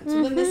from the sun.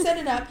 So then they set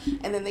it up,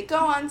 and then they go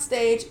on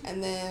stage,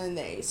 and then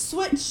they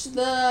switch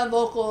the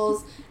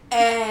vocals,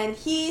 and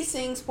he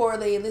sings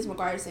poorly, Liz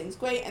McGuire sings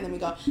great, and then we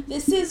go,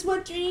 this is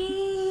what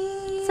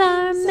dreams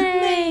are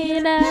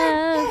made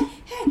of.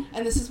 Hey.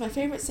 And this is my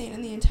favorite scene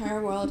in the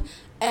entire world.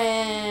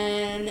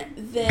 And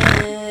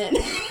then...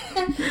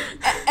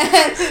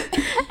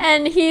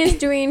 and he's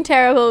doing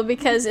terrible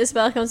because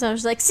Isabella comes down and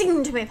she's like,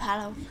 sing to me,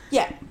 Paolo.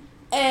 Yeah.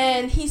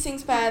 And he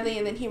sings badly,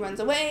 and then he runs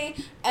away,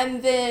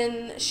 and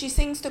then she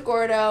sings to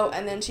Gordo,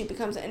 and then she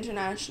becomes an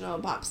international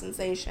pop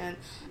sensation.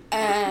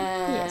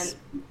 And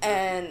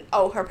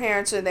her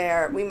parents are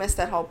there. We missed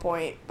that whole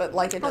point, but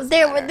like it doesn't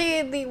matter.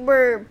 They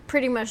were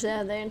pretty much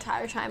there the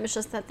entire time. It's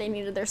just that they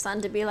needed their son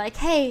to be like,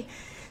 hey,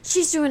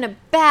 she's doing a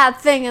bad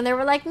thing, and they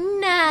were like,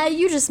 nah,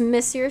 you just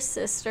miss your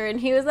sister. And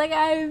he was like,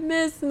 I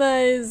miss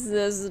my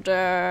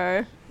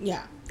sister.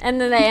 Yeah.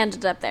 And then they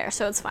ended up there,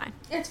 so it's fine.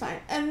 It's fine.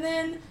 And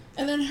then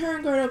her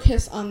and Gordo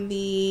kiss on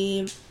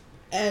the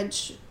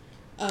edge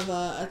of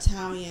a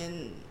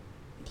Italian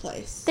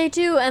place. They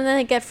do, and then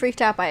they get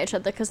freaked out by each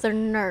other because they're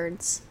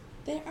nerds.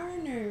 They are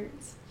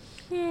nerds.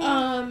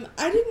 Yeah.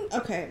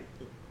 Okay.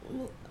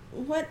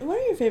 What are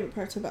your favorite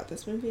parts about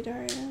this movie,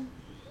 Daria?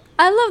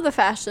 I love the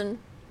fashion.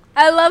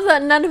 I love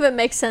that none of it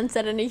makes sense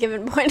at any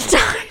given point in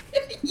time.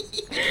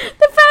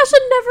 The fashion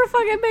never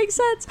fucking makes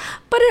sense.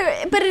 But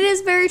it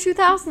is very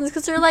 2000s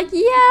because they're like,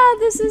 yeah,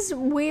 this is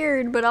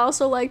weird, but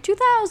also like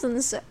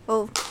 2000s.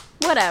 So,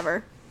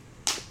 whatever.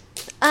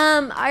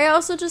 I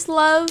also just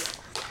love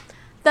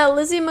that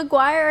Lizzie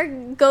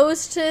McGuire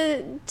goes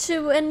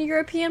to an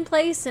European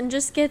place and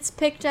just gets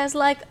picked as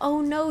like, oh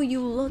no,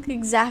 you look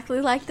exactly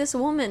like this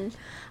woman.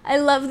 I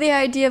love the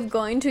idea of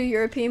going to a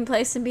European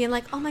place and being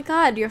like, oh my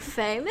god, you're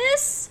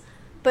famous?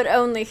 But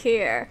only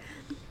here.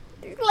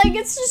 Like,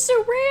 it's just so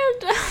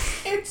random.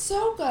 It's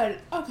so good.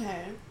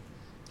 Okay.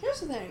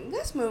 Here's the thing.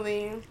 This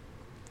movie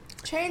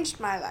changed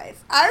my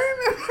life. I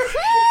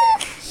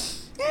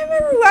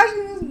remember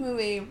watching this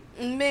movie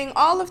and being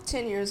all of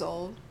 10 years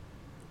old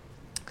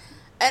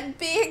and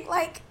being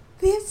like,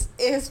 this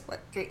is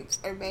what dreams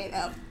are made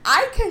of.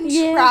 I can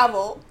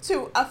travel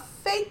to a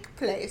fake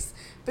place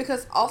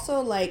because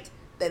also, like,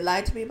 they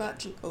lied to me about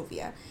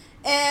Genovia.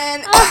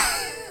 And,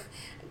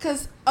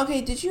 because,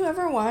 okay, did you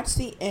ever watch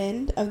the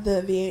end of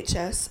the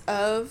VHS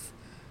of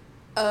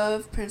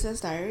Princess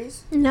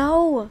Diaries?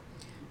 No.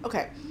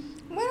 Okay.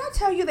 When I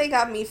tell you they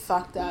got me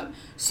fucked up.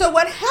 So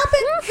what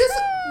happened,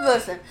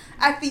 listen,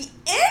 at the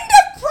end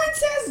of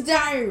Princess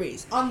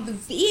Diaries on the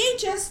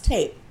VHS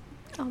tape,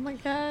 oh my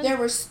god, there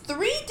was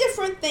 3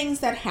 different things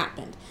that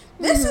happened.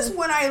 This is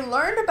when I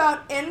learned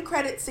about end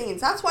credit scenes.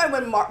 That's why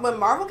when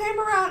Marvel came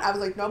around, I was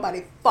like,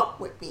 nobody fuck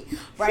with me,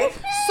 right?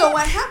 So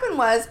what happened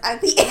was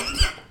at the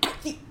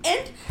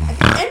end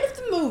of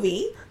the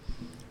movie,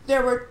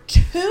 there were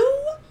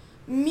 2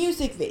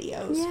 music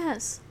videos.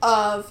 Yes.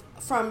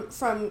 From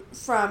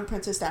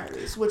Princess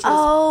Diaries, which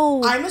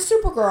was I'm a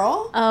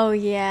Supergirl. Oh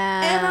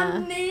yeah.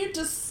 And I need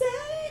to say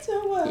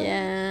the word.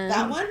 Yeah.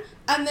 That one.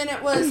 And then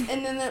it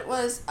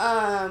was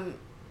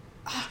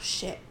oh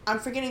shit, I'm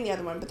forgetting the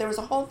other one, but there was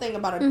a whole thing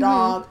about a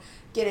dog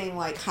getting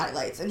like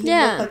highlights, and he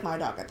looked like my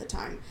dog at the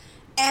time.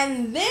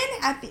 And then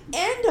at the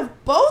end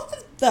of both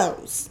of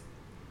those,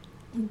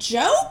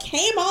 Joe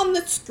came on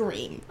the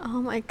screen. Oh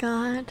my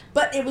god.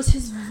 But it was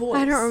his voice.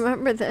 I don't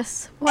remember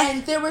this. What?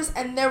 And there was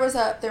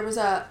a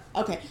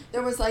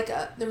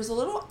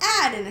little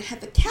ad, and it had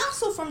the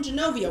castle from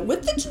Genovia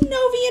with the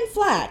Genovian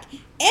flag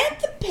and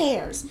the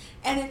pears,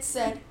 and it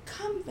said,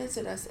 "Come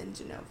visit us in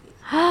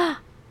Genovia."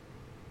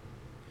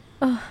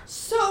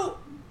 So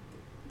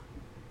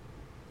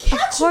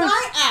catch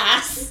my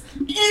ass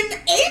in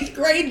 8th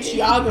grade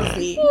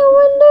geography.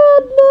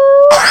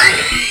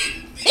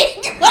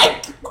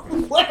 Like,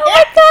 where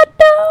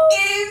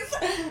is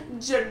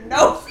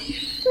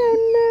Genovia?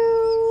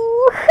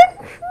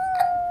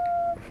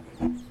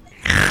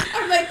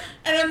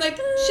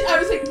 I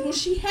was like, well,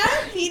 she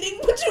had a meeting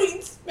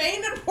between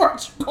Spain and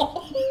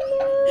Portugal.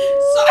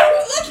 So I'm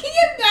looking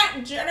at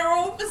that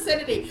general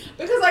vicinity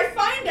because I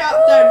find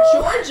out that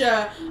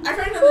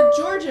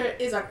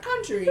Georgia is a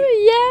country.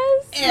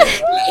 Yes. And a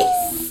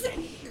place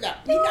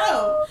that we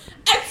know.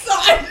 And so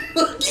I'm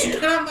looking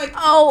and I'm like,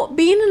 oh,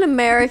 being an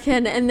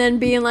American and then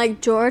being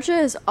like, Georgia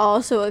is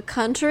also a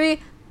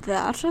country,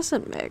 that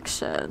doesn't make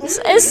sense.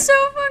 It's so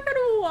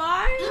fucking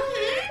wild.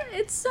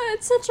 It's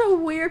such a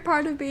weird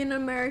part of being an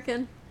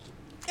American.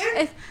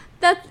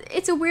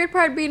 It's a weird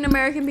part of being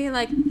American, being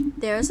like,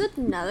 there's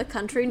another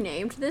country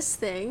named this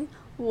thing.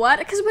 what?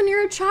 Because when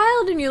you're a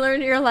child and you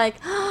learn, you're like,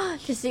 oh,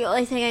 just the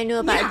only thing I knew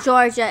about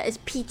Georgia is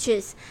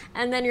peaches.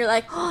 And then you're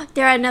like, oh,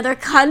 they're another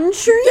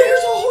country?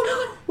 There's a whole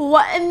other...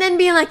 What? And then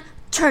being like,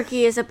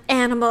 Turkey is an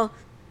animal.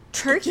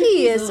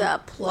 Turkey is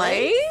a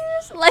place?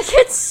 Like,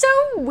 it's so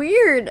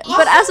weird. Also,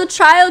 but as a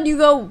child, you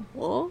go,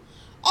 whoa.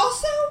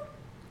 Also,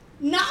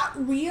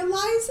 not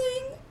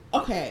realizing,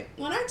 okay,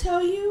 when I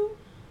tell you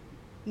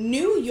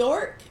New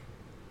York,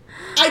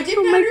 I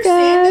didn't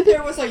understand that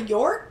there was a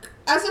York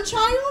as a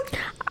child.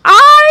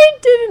 I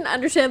didn't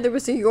understand there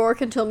was a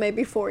York until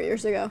maybe 4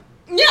 years ago.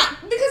 Yeah,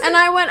 because... And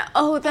I went,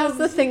 oh, that's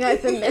the thing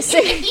I've been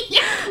missing.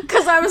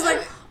 Because I was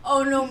like...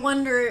 Oh, no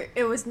wonder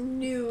it was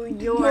New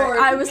York.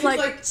 I was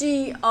like,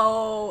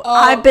 G-O.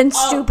 I've been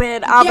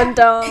stupid. I've been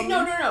dumb.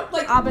 No.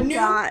 Like, I've been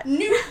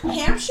New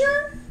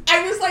Hampshire,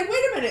 I was like,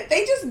 wait a minute.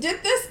 They just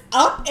did this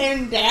up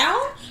and down?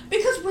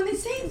 Because when they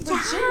say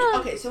Virginia...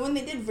 Okay, so when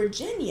they did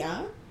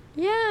Virginia...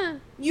 Yeah.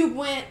 You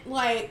went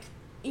like,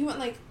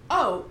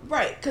 oh,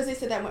 right. Because they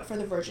said that went for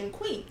the Virgin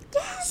Queen.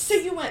 Yes. So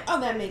you went, oh,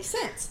 that makes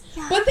sense.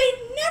 Yeah. But they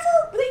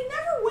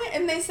never went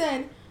and they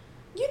said...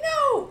 You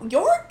know,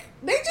 York?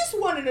 They just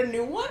wanted a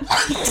new one.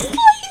 I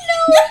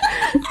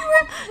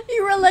know.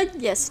 You were like,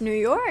 yes, New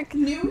York.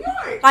 New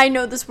York. I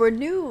know this word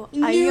new.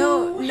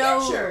 New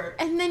Hampshire.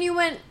 And then you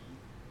went,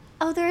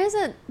 oh, there is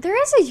a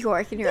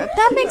York in Europe.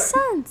 That makes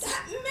sense.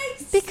 That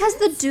makes sense. Because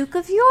the Duke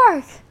of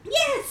York.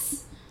 Yes.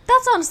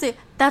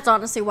 That's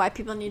honestly why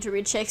people need to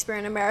read Shakespeare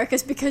in America,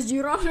 is because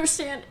you don't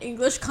understand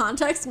English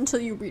context until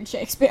you read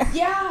Shakespeare.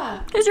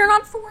 Yeah. Because you're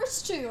not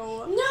forced to.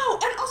 No,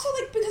 and also,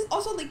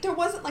 there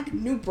wasn't, like,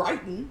 New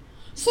Brighton.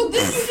 So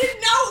then you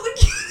didn't know,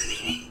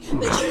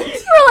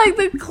 Or, like,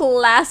 the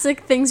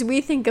classic things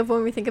we think of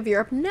when we think of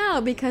Europe now,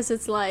 because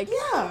it's, like,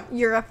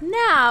 Europe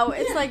now.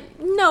 It's like,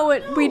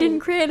 we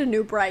didn't create a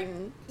New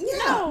Brighton.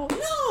 Yeah.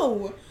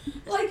 No.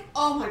 Like,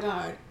 oh, my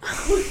God.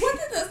 What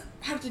did this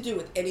have to do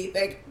with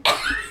anything?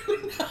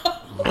 What did this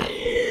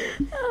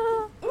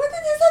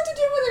have to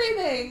do with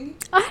anything?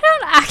 I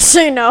don't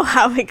actually know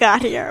how we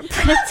got here.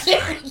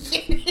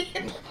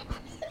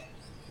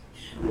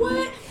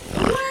 What?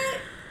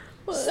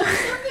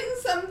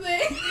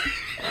 Something.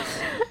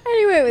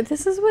 Anyway,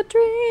 this is what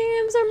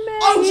dreams are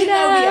made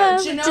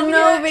of.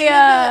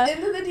 Genovia.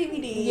 End of the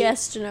DVD.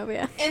 Yes,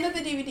 Genovia. End of the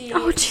DVD.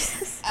 Oh,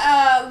 Jesus.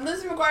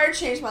 Lizzie McGuire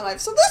changed my life.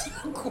 So Lizzie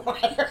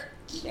McGuire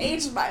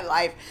changed my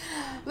life.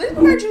 Lizzie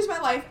McGuire changed my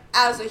life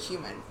as a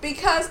human.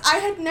 Because I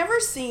had never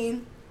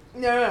seen...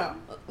 No,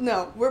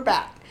 we're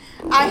back.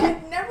 I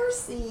had never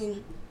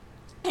seen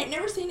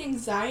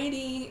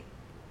anxiety,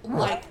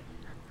 like...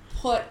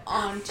 put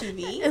on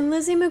TV. And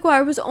Lizzie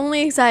McGuire was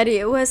only anxiety.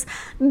 It was,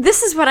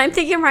 this is what I'm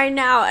thinking right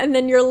now. And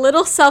then your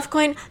little self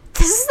going,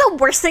 this is the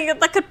worst thing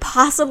that could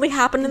possibly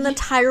happen in the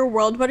entire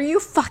world. What are you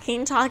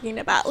fucking talking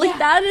about? Like,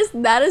 that is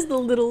the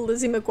little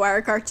Lizzie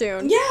McGuire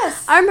cartoon.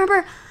 Yes. I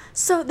remember,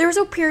 so there was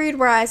a period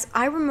where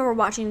I remember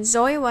watching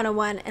Zoe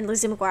 101 and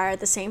Lizzie McGuire at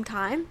the same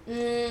time.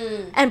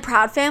 And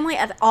Proud Family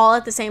at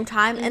the same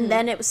time. And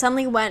then it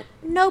suddenly went,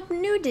 nope,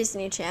 new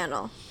Disney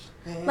Channel.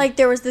 Like,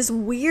 there was this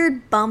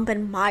weird bump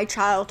in my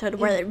childhood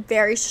where it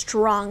very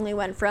strongly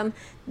went from,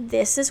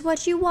 this is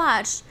what you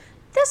watched,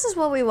 this is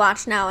what we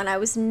watch now, and I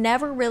was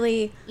never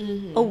really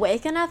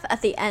awake enough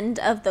at the end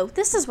of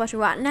this is what you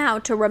watch now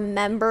to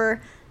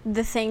remember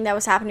the thing that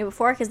was happening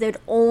before, because they'd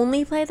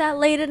only play that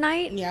late at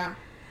night. Yeah.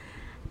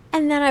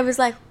 And then I was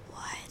like,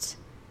 what?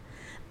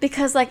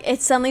 Because, like,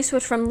 it suddenly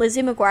switched from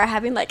Lizzie McGuire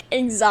having, like,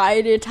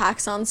 anxiety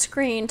attacks on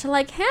screen to,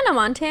 like, Hannah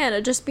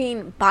Montana just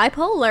being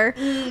bipolar.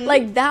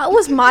 Like, that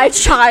was my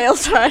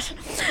childhood.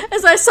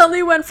 As I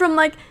suddenly went from,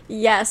 like,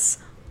 yes,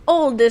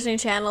 old Disney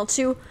Channel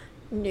to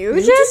new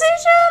Disney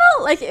Channel.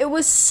 Like, it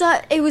was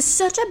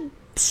such a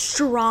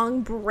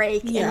strong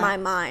break in my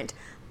mind.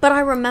 But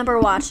I remember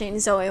watching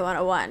Zoe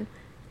 101.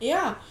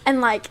 Yeah. And,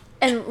 like,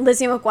 and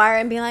Lizzie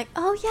McGuire and being like,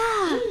 oh,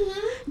 yeah.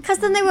 Because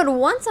then they would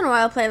once in a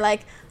while play,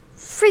 like,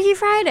 Freaky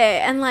Friday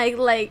and like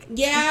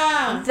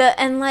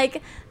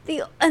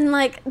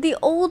the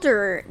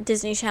older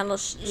Disney Channel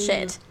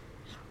shit.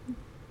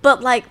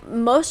 But like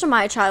most of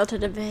my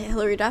childhood of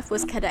Hilary Duff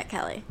was Cadet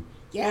Kelly.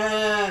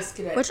 Yes,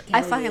 Cadet Which Kelly.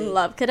 I fucking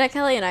love Cadet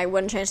Kelly, and I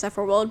wouldn't change that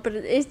for a world. But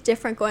it is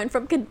different going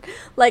from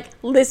like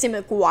Lizzie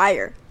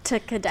McGuire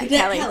to Cadet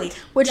Kelly.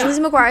 Which Lizzie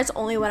McGuire is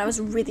only when I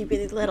was really,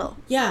 really little.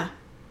 Yeah.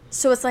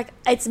 So it's like,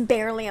 it's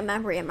barely a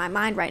memory in my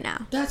mind right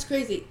now. That's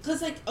crazy.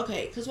 Because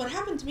what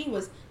happened to me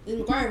was,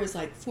 Lizzie McGuire was,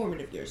 like,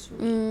 formative years for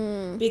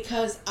me.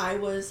 Because I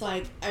was 8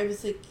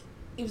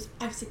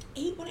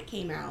 when it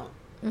came out.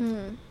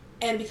 And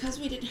because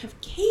we didn't have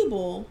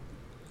cable,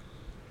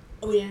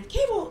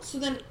 so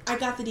then I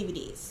got the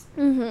DVDs.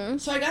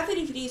 So I got the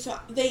DVDs,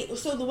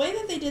 so the way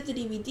that they did the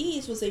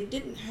DVDs was they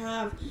didn't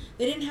have,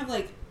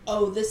 like,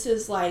 oh, this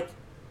is, like,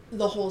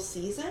 the whole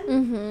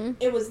season.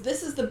 It was,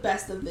 this is the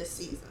best of this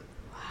season.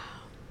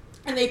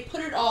 And they put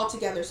it all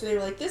together. So they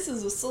were like, this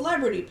is a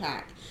celebrity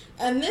pack.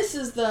 And this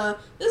is the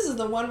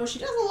one where she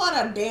does a lot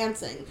of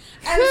dancing.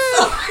 And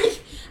so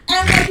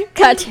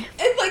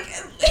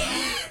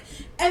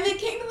And they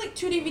came in like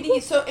 2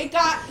 DVDs. So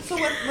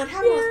what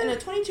happened was in a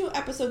 22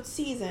 episode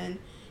season,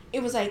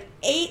 it was like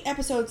 8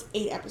 episodes.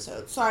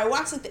 So I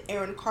watched like the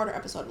Aaron Carter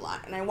episode a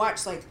lot, and I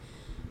watched like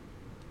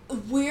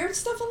weird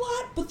stuff a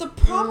lot. But the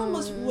problem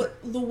was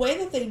the way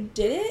that they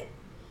did it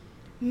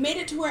made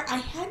it to where I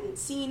hadn't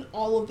seen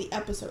all of the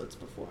episodes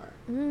before.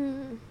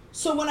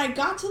 So when I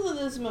got to the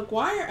Lizzie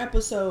McGuire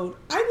episode,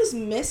 I was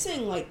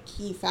missing like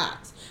key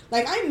facts.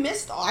 Like I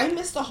missed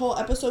the whole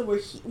episode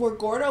where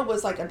Gordo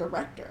was like a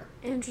director.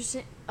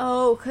 Interesting.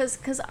 Oh,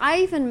 cause I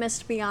even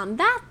missed beyond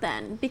that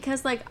then,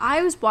 because like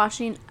I was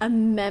watching a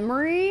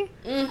memory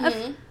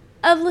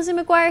of Lizzie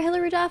McGuire,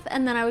 Hilary Duff,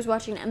 and then I was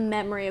watching a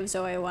memory of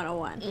Zoe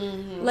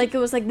 101. Like it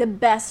was like the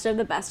best of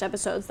the best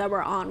episodes that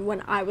were on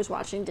when I was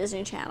watching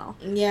Disney Channel.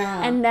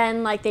 Yeah. And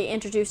then like they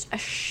introduced a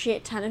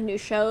shit ton of new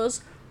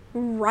shows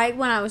right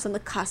when I was on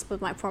the cusp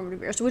of my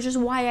formative years, which is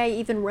why I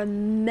even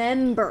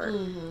remember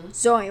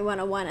Zoe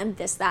 101 and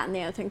this, that, and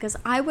the other thing, because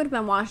I would have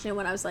been watching it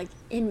when I was like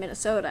in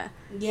Minnesota.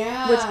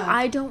 Yeah. Which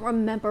I don't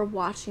remember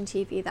watching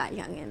TV that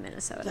young in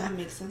Minnesota. That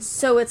makes sense.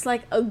 So it's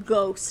like a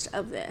ghost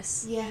of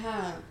this.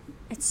 Yeah.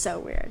 It's so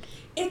weird.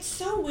 It's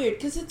so weird,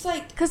 because it's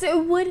like... Because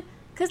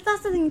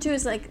that's the thing too,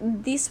 is like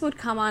this would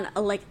come on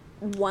like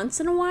once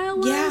in a while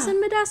when I was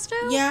in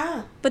Modesto.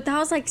 Yeah. But that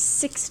was like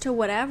 6 to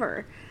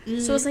whatever.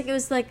 So it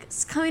was like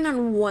coming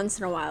on once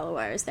in a while while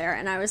I was there,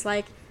 and I was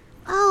like,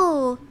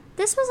 oh,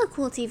 this was a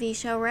cool TV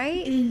show,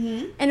 right?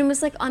 And it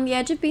was like on the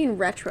edge of being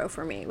retro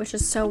for me, which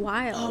is so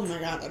wild. Oh my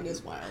god, that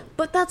is wild.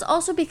 But that's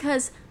also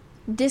because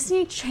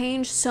Disney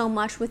changed so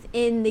much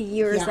within the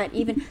years that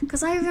even,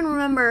 because I even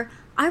remember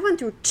I went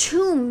through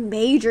 2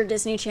 major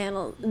Disney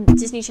Channel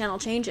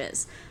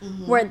changes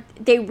where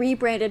they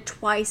rebranded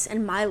twice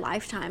in my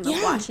lifetime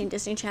of watching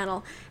Disney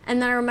Channel.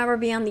 And then I remember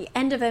being on the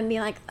end of it and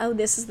being like, oh,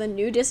 this is the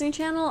new Disney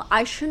Channel.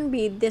 I shouldn't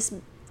be this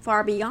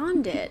far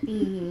beyond it.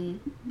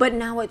 But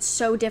now it's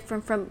so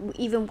different from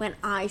even when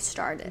I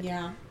started.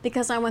 Yeah.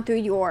 Because I went through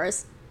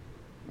yours,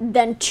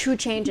 then 2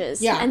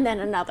 changes, and then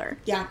another.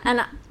 Yeah.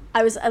 And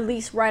I was at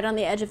least right on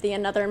the edge of the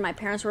another, and my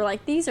parents were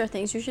like, these are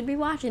things you should be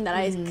watching, that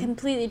I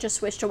completely just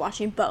switched to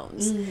watching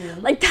Bones.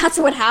 Like, that's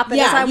what happened.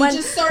 Yeah, I went,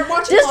 just started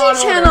watching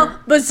Disney Channel,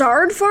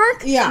 Bizarre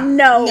Fark? Yeah.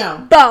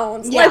 No.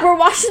 Bones. Yeah. Like, we're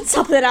watching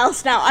something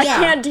else now. I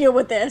can't deal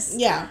with this.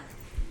 Yeah.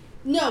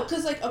 No,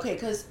 because, like, okay,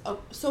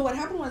 so what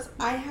happened was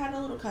I had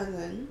a little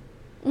cousin,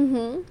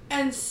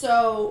 and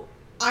so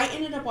I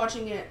ended up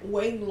watching it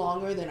way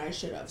longer than I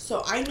should have.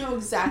 So I know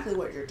exactly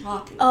what you're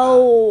talking about.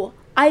 Oh,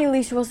 I at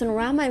least wasn't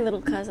around my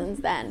little cousins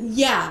then.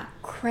 Yeah.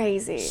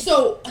 Crazy.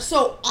 So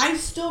I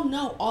still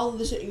know all of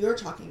the shit you're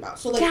talking about.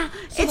 So like,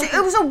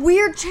 it was a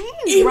weird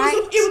change, right?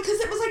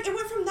 Because it was like it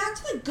went from that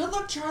to like Good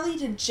Luck Charlie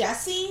to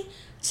Jessie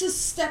to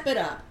Step It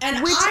Up, and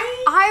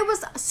I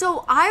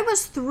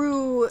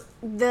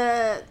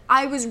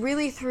was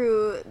really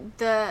through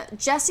the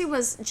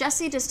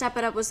Jessie to Step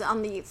It Up was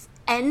on the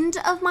end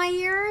of my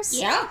years.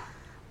 Yeah.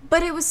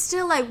 But it was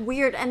still, like,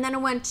 weird. And then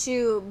it went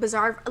to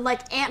Bizarre,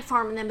 like, Ant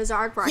Farm and then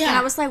Bizarre Bark. Yeah. And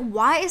I was like,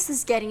 why is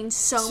this getting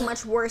so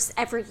much worse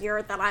every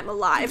year that I'm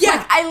alive? Yeah.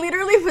 Like, I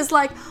literally was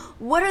like,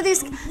 what are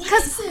these?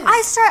 Because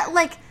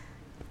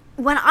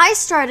when I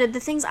started, the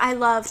things I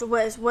loved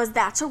was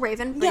That's So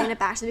Raven, bringing it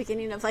back to the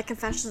beginning of, like,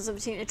 Confessions of a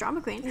Teenage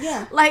Drama Queen.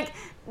 Yeah. Like,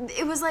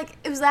 it was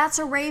That's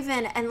So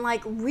Raven and,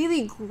 like,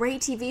 really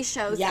great TV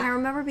shows. Yeah. And I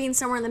remember being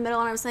somewhere in the middle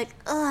and I was like,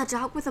 ugh,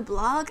 Dog with a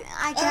Blog?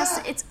 I guess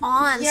it's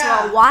on, so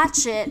I'll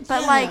watch it.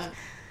 But, like,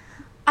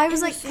 I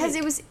was like, because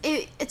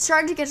it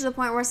started to get to the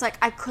point where it's like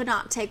I could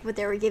not take what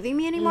they were giving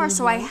me anymore,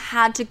 so I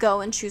had to go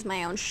and choose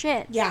my own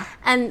shit. Yeah.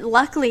 And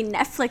luckily,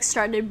 Netflix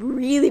started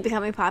really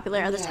becoming popular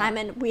at the time,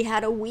 and we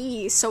had a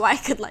Wii, so I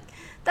could, like,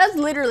 that's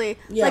literally,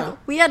 like,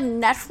 we had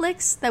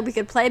Netflix that we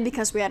could play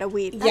because we had a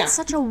Wii. That's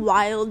such a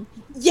wild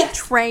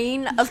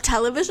train of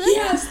television.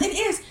 Yes, it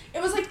is.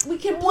 It was like, we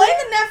can play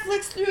the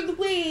Netflix through the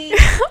Wii.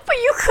 But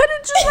you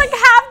couldn't just, like,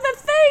 have the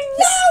things.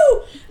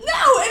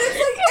 No! And it's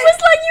like... It was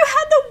like you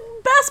had the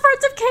best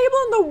parts of cable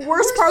and the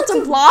worst parts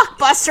of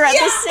Blockbuster at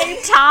the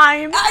same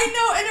time. I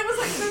know, and it was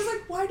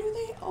like, why do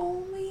they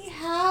only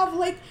have,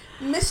 like,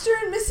 Mr.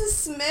 and Mrs.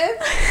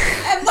 Smith?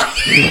 And,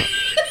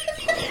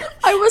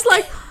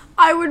 like...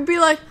 I would be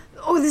like,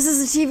 oh, this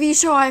is a TV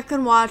show I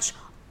can watch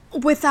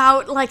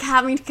without, like,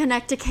 having to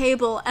connect to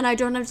cable, and I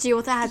don't have to deal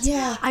with ads.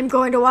 Yeah. I'm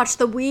going to watch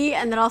the Wii,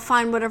 and then I'll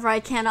find whatever I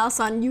can else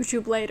on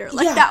YouTube later.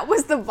 Like, that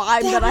was the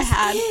vibe that I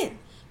had.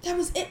 That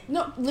was it.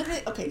 No,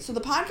 literally, okay, so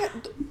the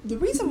podcast, the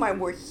reason why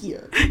we're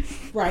here,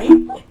 right?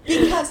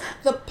 Because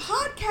the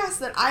podcast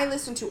that I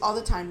listened to all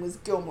the time was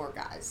Gilmore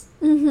Guys.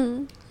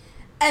 Mm-hmm.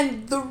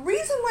 And the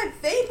reason why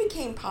they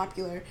became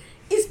popular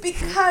is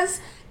because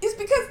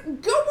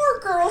Gilmore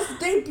Girls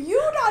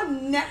debuted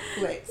on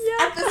Netflix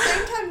at the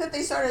same time that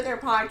they started their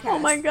podcast. Oh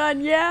my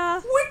god,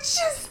 yeah. Which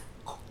is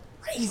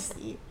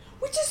crazy.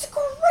 That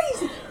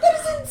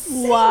is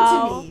insane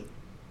to me.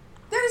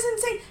 That is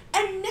insane.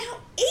 And now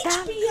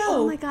HBO.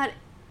 Oh my god.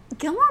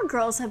 Gilmore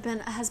Girls has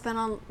been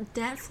on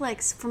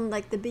Netflix from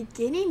like the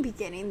beginning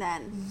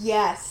then.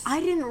 Yes. I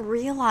didn't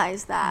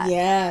realize that.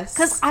 Yes.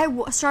 Because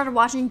I started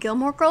watching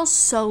Gilmore Girls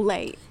so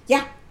late.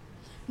 Yeah.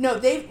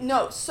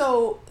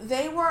 So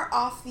they were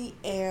off the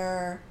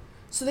air.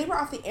 So they were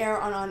off the air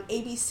on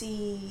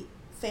ABC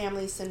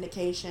Family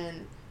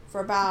syndication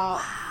for about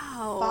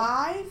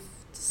 5 to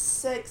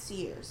 6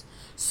 years.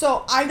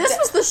 So This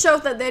was the show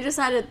that they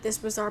decided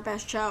this was our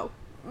best show.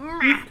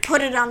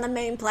 Put it on the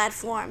main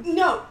platform.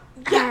 No.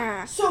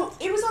 Yeah. So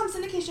it was on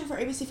syndication for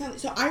ABC Family.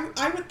 So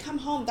I would come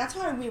home. That's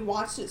how we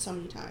watched it so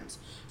many times.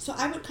 So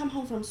I would come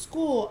home from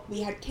school.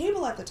 We had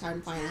cable at the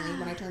time finally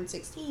when I turned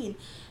 16.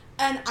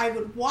 And I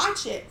would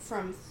watch it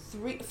from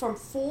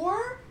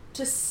 4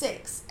 to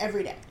 6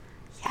 every day.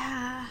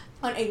 Yeah.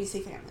 On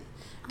ABC Family.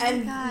 Oh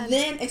and my God.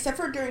 Then, except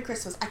for during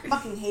Christmas, I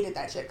fucking hated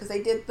that shit because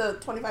they did the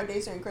 25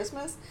 days during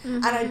Christmas.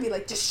 And I'd be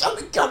like, just show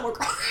me Gilmore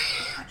Girls.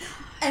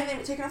 And they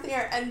would take it off the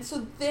air. And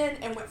so then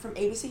it went from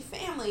ABC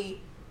Family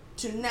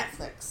to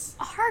Netflix.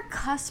 Our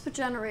cusp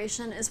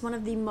generation is one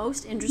of the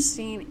most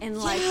interesting in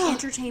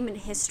entertainment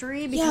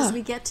history because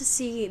we get to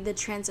see the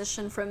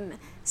transition from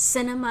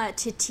cinema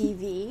to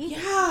TV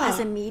as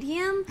a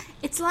medium.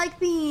 It's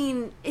like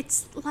being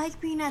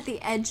at the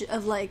edge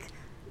of like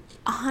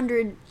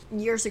 100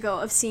 years ago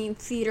of seeing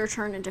theater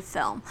turn into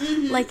film.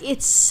 Like,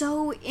 it's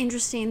so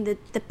interesting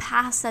that the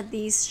paths that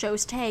these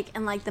shows take,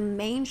 and like the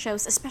main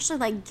shows, especially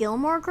like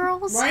Gilmore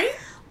Girls, right?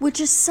 Which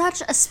is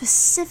such a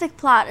specific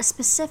plot, a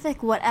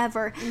specific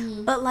whatever,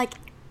 but like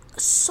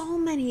so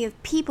many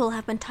of people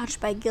have been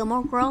touched by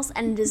Gilmore Girls,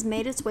 and it has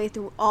made its way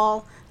through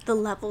all the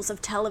levels of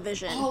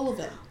television. All of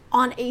it.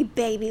 On a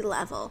baby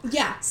level.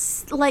 Yeah.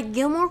 Like,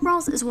 Gilmore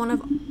Girls is one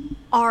of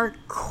our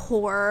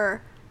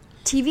core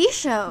TV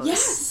shows.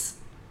 Yes.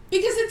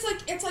 Because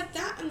it's like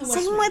that in the West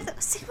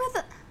Same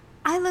with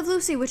I Love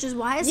Lucy, which is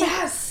why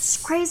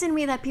it's crazy to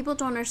me that people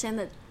don't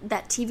understand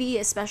that TV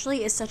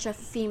especially is such a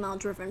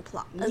female-driven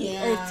plot,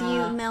 a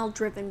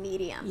female-driven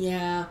medium.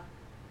 Yeah.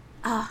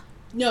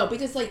 No,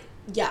 because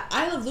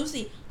I Love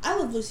Lucy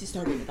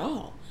started it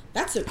all.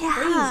 That's a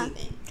crazy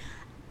thing.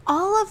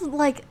 All of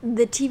like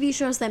the TV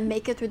shows that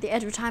make it through the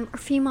edge of time are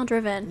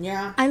female-driven.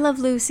 Yeah. I Love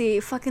Lucy,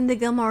 fucking the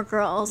Gilmore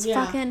Girls,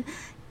 fucking.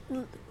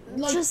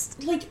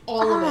 Just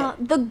all of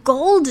it. The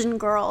Golden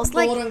Girls.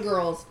 Golden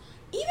Girls.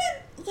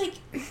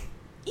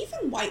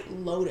 Even White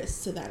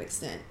Lotus to that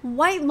extent.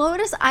 White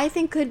Lotus, I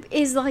think,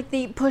 is like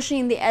the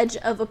pushing the edge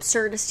of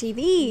absurdist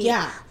TV.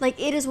 Yeah. Like,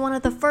 it is one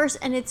of the first,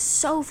 and it's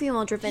so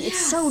female driven. Yes.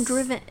 It's so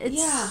driven.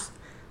 It's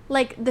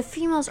like the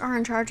females are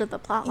in charge of the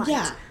plot lines.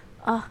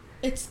 Yeah.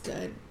 It's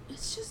good.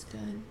 It's just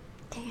good.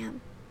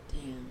 Damn.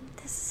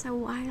 This is so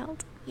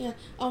wild. Yeah.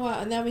 Oh wow.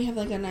 And now we have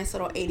like a nice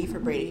little 80 for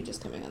Brady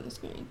just coming on the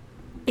screen.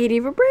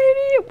 80 for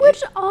Brady,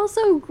 which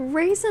also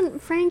Grace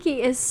and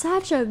Frankie is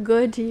such a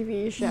good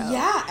TV show.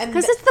 Yeah,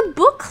 because it's the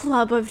book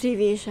club of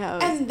TV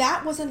shows. And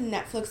that was a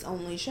Netflix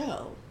only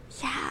show.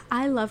 Yeah,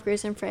 I love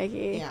Grace and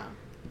Frankie. Yeah,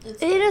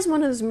 it is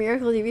one of those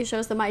miracle TV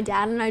shows that my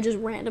dad and I just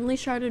randomly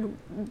started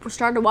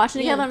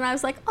watching together, and I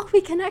was like, oh,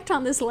 we connect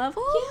on this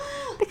level.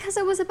 Yeah, because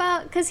it was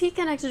because he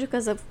connected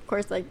because of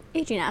course like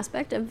aging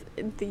aspect of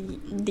the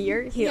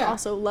year. He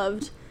also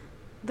loved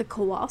the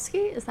Kowalski.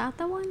 Is that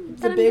the one?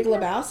 The Big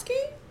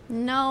Lebowski.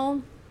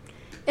 No,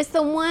 it's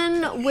the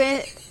one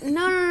with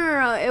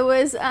no. It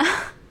was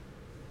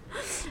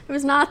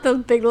not the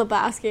Big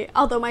Lebowski.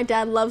 Although my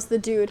dad loves the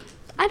Dude.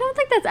 I don't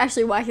think that's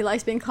actually why he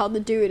likes being called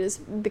the Dude. Is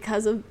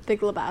because of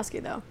Big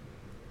Lebowski though.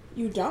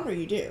 You don't, or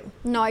you do?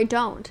 No, I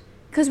don't.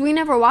 Because we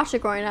never watched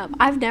it growing up.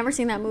 I've never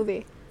seen that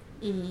movie.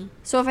 Mm-hmm.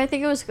 So if I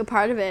think it was a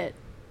part of it,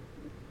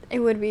 it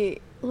would be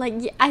like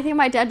I think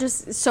my dad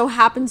just so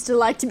happens to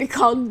like to be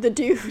called the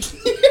Dude.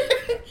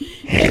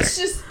 It's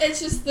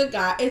just the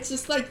guy. It's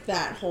just like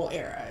that whole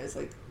era is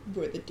like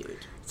we're the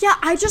Dude. Yeah,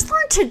 I just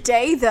learned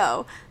today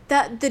though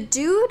that the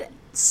Dude.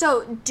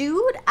 So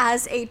dude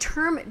as a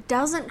term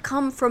doesn't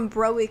come from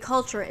bro-y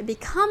culture. It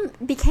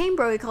became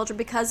bro-y culture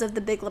because of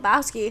the Big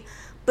Lebowski,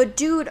 but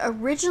dude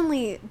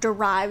originally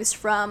derives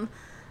from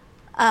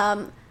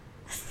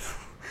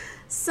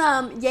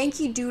some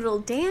Yankee Doodle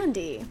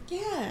Dandy.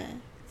 Yeah.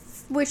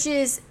 Which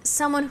is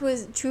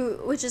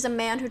which is a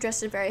man who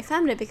dressed very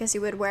feminine because he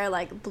would wear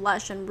like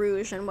blush and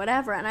rouge and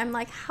whatever. And I'm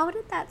like, how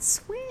did that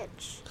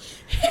switch?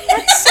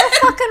 That's so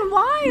fucking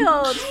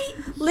wild.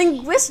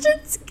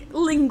 Linguistics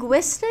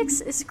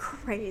is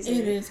crazy.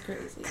 It is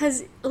crazy.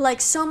 Because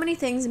like so many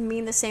things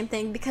mean the same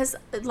thing. Because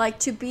like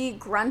to be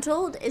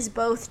gruntled is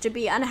both to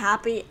be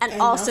unhappy and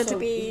also to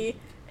be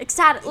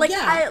ecstatic.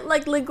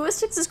 Like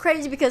linguistics is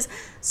crazy because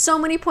so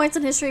many points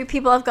in history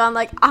people have gone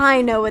like,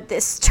 I know what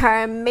this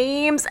term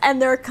means,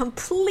 and they're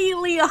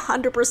completely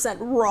 100%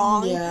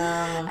 wrong.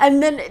 Yeah.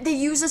 And then they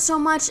use it so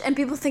much and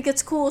people think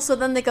it's cool, so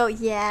then they go,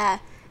 yeah,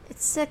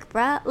 it's sick,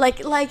 bruh.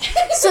 Like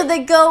so they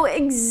go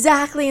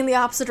exactly in the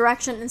opposite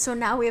direction, and so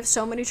now we have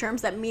so many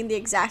terms that mean the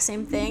exact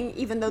same thing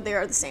even though they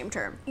are the same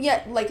term.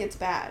 Yeah, like it's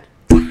bad.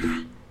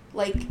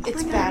 Like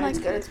it's bad, it's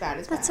good, it's bad,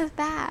 it's bad. That's so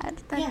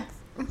bad. Yeah.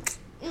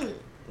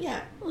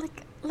 Yeah.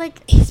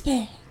 Like it's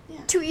bad. Yeah.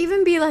 To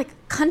even be like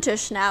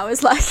cuntish now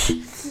is like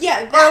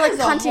that or like is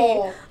a cunty.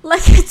 whole,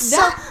 Like it's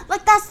so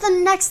like that's the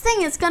next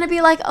thing. It's gonna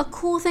be like a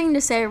cool thing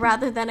to say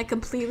rather than a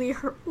completely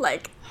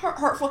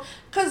hurtful.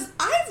 Because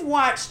I've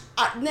watched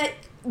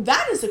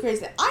that is the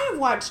crazy thing. I have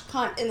watched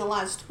cunt in the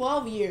last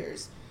 12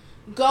 years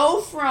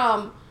go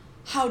from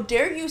how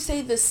dare you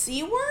say the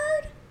C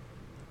word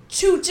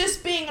to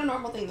just being a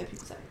normal thing that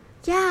people say.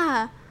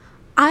 Yeah.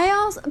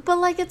 But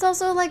like it's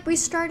also like we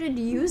started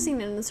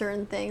using it in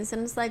certain things,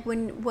 and it's like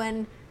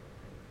when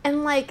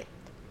and like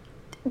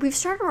we've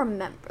started to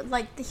remember,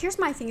 like here's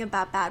my thing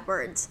about bad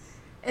words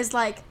is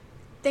like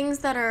things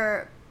that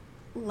are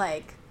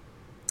like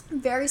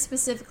very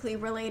specifically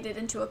related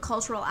into a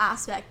cultural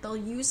aspect, they'll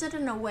use it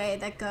in a way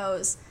that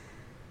goes,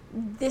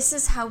 this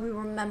is how we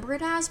remember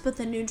it as, but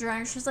the new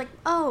generation is like,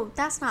 oh,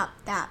 that's not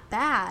that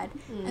bad.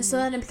 And so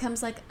then it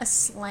becomes like a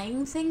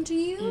slang thing to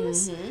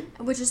use,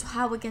 which is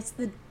how it gets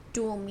the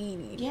dual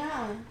meaning.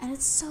 Yeah. And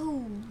it's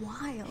so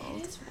wild.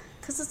 It is.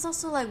 Because it's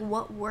also like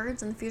what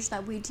words in the future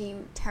that we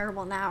deem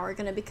terrible now are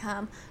going to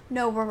become,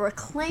 no, we're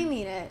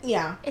reclaiming it.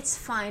 Yeah. It's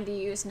fine to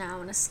use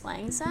now in a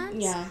slang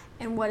sense. Yeah.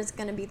 And what is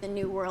going to be the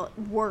new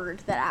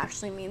word that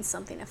actually means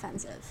something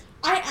offensive.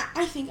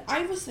 I think,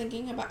 I was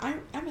thinking about,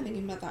 I've been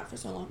thinking about that for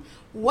so long.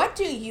 What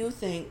do you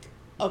think,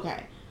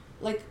 okay,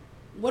 like,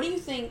 what do you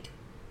think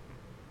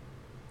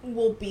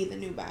will be the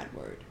new bad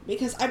word?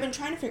 Because I've been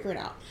trying to figure it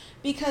out.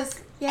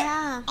 Because,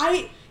 yeah.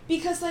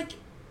 Because, like,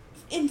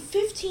 in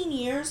 15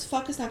 years,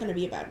 fuck is not going to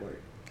be a bad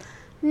word.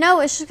 No,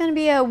 it's just going to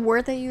be a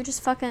word that you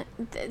just fucking...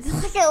 like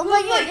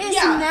it is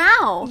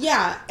now.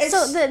 Yeah.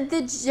 So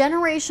the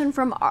generation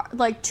from,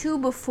 like, two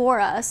before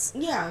us...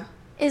 Yeah.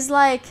 ...is,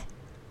 like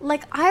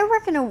I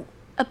reckon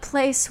a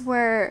place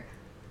where...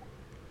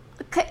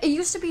 It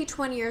used to be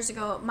 20 years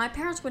ago, my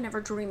parents would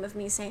never dream of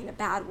me saying a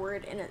bad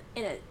word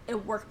in a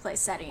workplace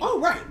setting. Oh,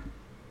 right.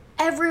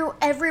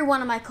 Every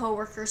one of my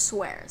coworkers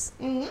swears.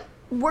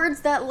 Mm-hmm.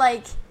 Words that,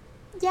 like...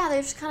 Yeah,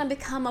 they've just kind of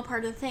become a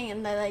part of the thing,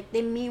 and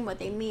they mean what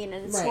they mean,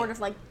 and it's sort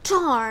of like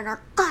darn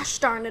or gosh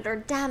darn it or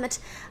damn it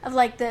of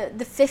like the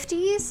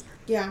 50s.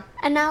 Yeah.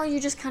 And now you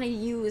just kind of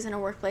use in a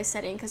workplace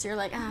setting because you're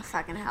like,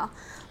 fucking hell.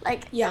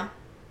 Like, yeah.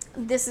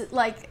 This is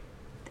like,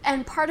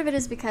 and part of it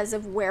is because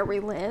of where we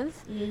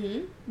live.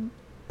 Mm-hmm.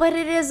 But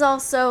it is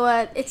also,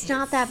 it's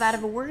not that bad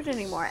of a word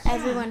anymore. Yeah.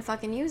 Everyone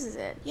fucking uses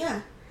it.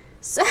 Yeah.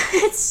 So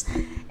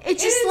it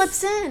just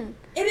slips in.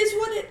 It is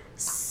what it...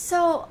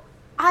 So...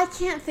 I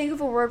can't think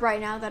of a word right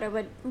now that I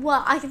would...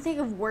 Well, I can think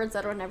of words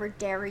that I would never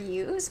dare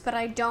use, but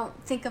I don't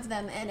think of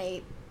them in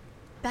a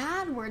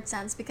bad word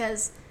sense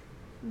because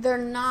they're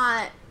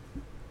not...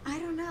 I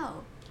don't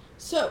know.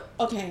 So,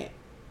 okay.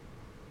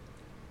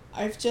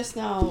 I've just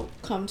now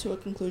come to a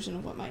conclusion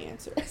of what my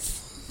answer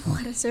is.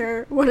 What is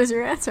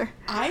your answer?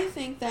 I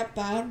think that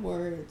bad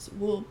words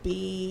will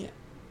be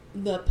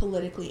the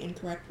politically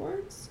incorrect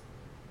words.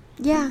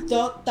 Yeah.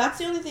 That's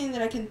the only thing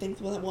that I can think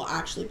of that will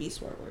actually be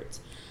swear words.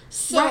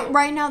 So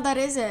right now, that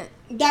is it.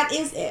 That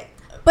is it.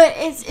 But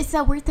it's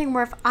that weird thing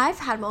where if I've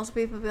had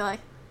multiple people be like,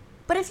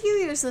 but if you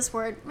use this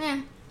word,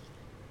 meh.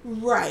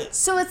 Right.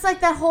 So it's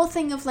like that whole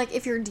thing of like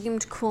if you're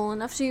deemed cool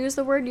enough to use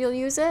the word, you'll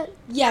use it.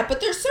 Yeah,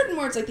 but there's certain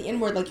words like the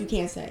N-word like you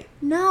can't say.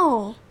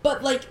 No.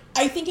 But like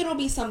I think it'll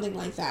be something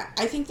like that.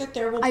 I think that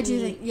there will be... I do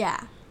think, yeah.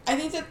 I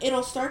think that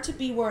it'll start to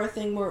be a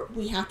thing where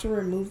we have to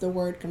remove the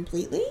word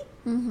completely.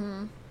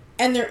 Mm-hmm.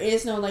 And there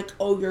is no like,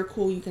 oh, you're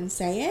cool, you can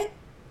say it.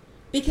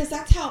 Because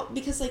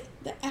like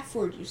the F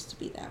word used to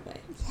be that way.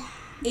 Yeah.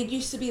 It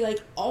used to be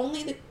like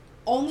only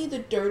the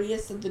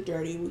dirtiest of the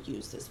dirty would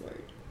use this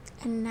word.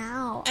 And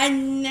now,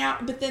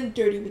 but then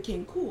dirty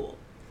became cool.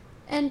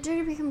 And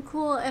dirty became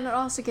cool, and it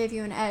also gave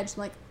you an edge.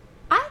 Like,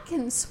 I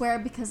can swear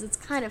because it's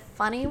kind of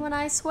funny when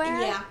I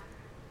swear. Yeah.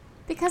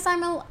 Because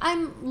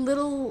I'm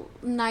little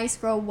nice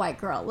girl, white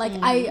girl. Like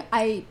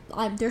I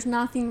there's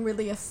nothing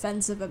really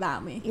offensive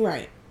about me.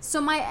 Right.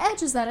 So my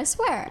edge is that I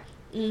swear.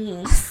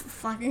 Mm-hmm.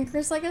 Fucking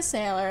curse like a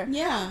sailor.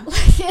 Yeah.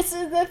 Like, it's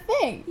the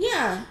thing.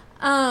 Yeah.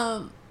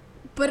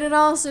 But it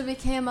also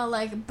became a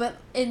like, but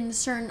in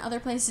certain other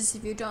places,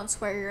 if you don't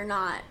swear, you're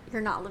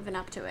not living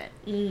up to it.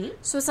 Mm-hmm.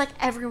 So it's like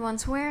everyone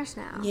swears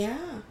now. Yeah.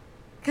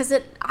 Because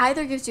it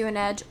either gives you an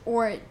edge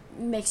or it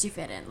makes you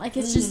fit in. Like,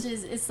 it's just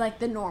it's like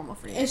the normal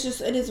for you. It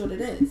is what it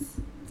is.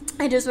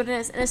 It is what it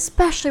is. And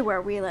especially where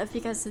we live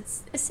because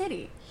it's a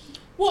city.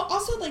 Well,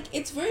 also, like,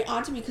 it's very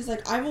odd to me because,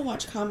 like, I will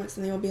watch comics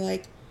and they will be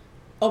like,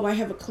 oh, I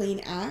have a clean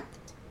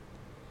act.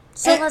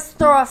 So let's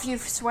throw a few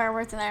swear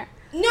words in there.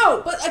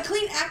 No, but a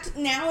clean act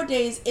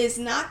nowadays is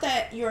not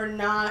that you're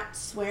not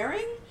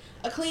swearing.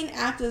 A clean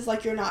act is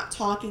like you're not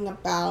talking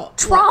about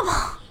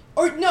trauma.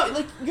 Or no,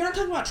 like you're not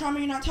talking about trauma.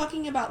 You're not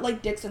talking about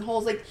like dicks and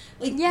holes. Like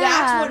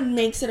that's what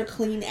makes it a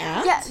clean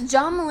act. Yeah,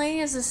 John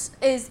Mulaney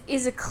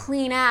is a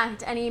clean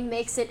act, and he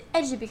makes it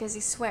edgy because he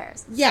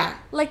swears. Yeah,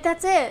 like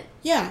that's it.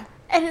 Yeah,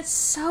 and it's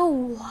so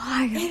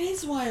wild. It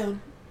is wild.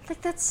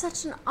 Like that's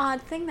such an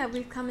odd thing that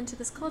we've come into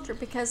this culture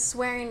because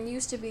swearing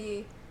used to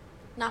be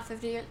not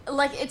 50 years.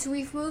 Like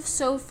we've moved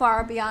so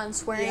far beyond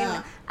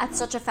swearing at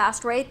such a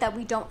fast rate that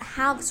we don't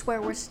have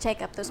swear words to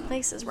take up those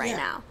places right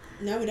now.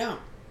 No, we don't.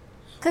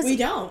 Cause, we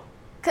don't.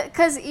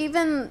 Because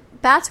even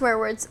bad swear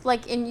words,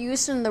 like, in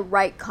use in the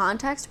right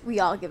context, we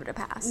all give it a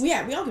pass.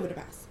 Yeah, we all give it a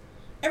pass.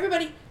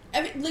 Everybody,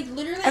 like,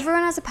 literally...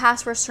 Everyone has a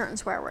pass for a certain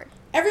swear word.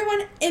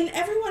 Everyone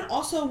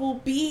also will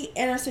be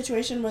in a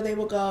situation where they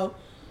will go,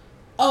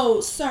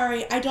 oh,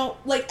 sorry, I don't...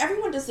 Like,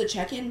 everyone does the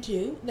check-in,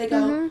 too. They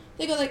go,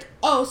 like,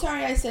 oh,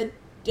 sorry, I said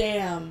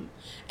damn.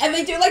 And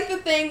they do, like, the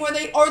thing where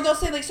they'll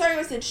say, like, sorry,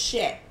 I said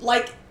shit.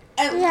 Like,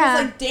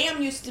 because, like,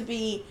 damn used to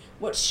be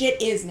what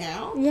shit is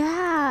now.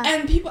 Yeah.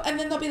 And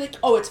then they'll be like,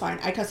 oh, it's fine,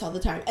 I cuss all the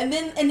time. And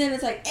then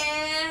it's like,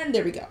 and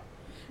there we go.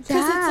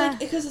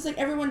 Because it's like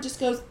everyone just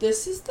goes,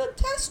 this is the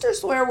tester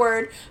swear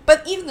word.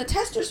 But even the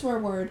tester swear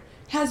word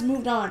has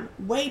moved on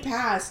way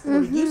past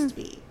what it used to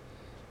be.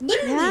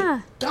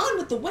 Literally, Gone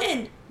with the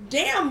Wind,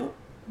 damn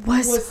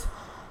was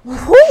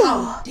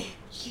how dare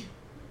you?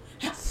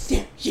 How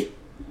dare you?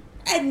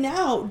 And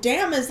now,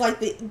 damn is like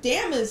we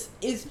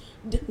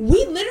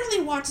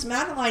literally watched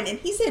Madeline and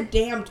he said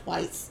damn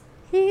twice.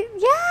 And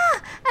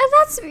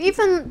that's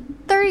even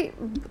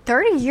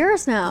 30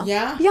 years now.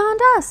 Yeah. Beyond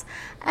us.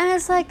 And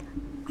it's like,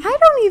 I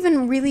don't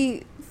even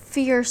really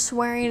fear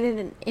swearing in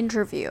an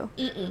interview.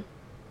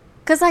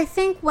 Because I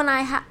think when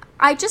I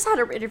just had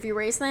an interview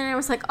recently and I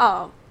was like,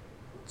 oh,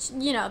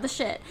 the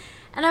shit.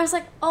 And I was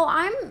like, oh,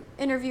 I'm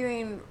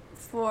interviewing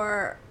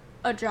for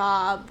a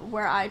job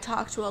where I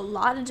talk to a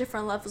lot of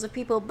different levels of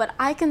people, but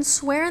I can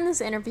swear in this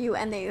interview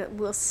and they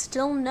will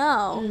still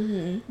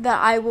know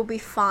that I will be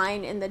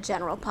fine in the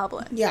general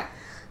public. Yeah.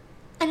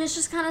 And it's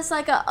just kind of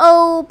like,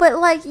 oh, but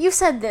like you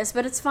said this,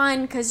 but it's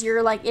fine because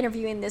you're like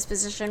interviewing this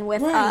position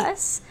with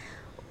us.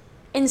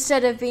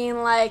 Instead of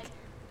being like,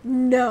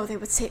 no, they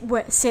would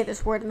say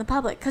this word in the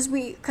public.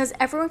 Because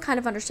everyone kind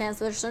of understands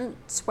that there's certain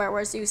swear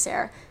words you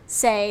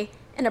say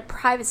in a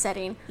private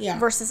setting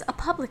versus a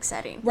public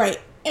setting. Right.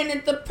 And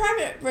if the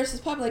private versus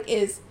public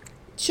is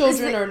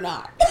children or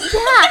not.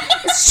 Yeah,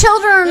 it's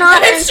children or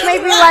not, and it's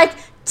maybe like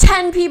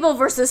 10 people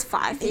versus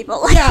 5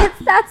 people. Like,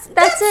 that's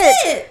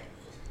it.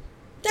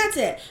 That's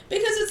it.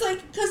 Because it's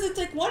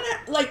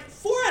like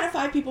 4 out of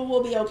 5 people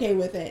will be okay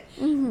with it.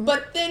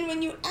 But then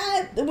when you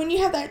have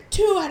that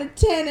 2 out of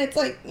 10, it's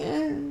like,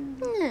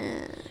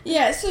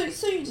 yeah. So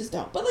you just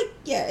don't. But like,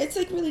 yeah, it's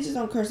like really just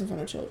don't curse in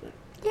front of children.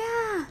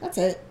 Yeah. That's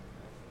it.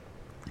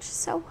 Which is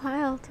so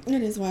wild.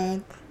 It is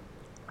wild.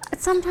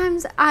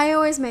 Sometimes I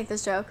always make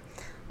this joke.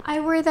 I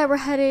worry that we're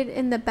headed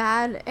in the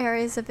bad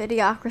areas of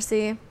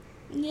idiocracy.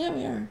 Yeah,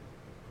 we are.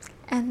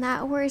 And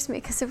that worries me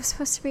because it was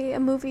supposed to be a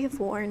movie of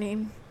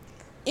warning.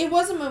 It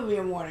was a movie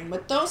of warning,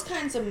 but those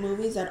kinds of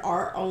movies that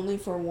are only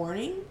for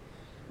warning,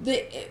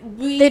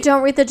 they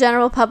don't read the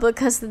general public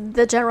because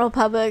the general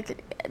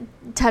public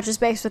touches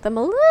base with them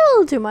a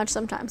little too much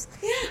sometimes.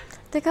 Yeah.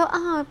 They go,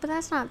 oh, but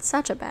that's not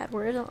such a bad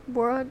world,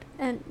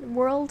 and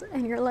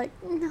you're like,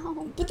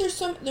 no. But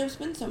there's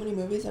been so many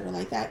movies that are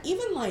like that.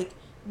 Even like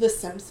The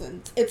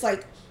Simpsons, it's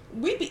like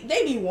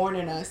they be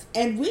warning us,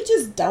 and we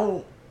just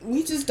don't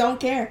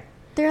care.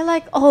 They're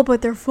like, oh,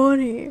 but they're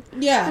funny.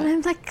 Yeah. And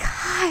I'm like,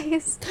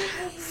 guys,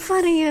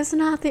 funny is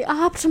not the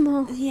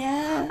optimal.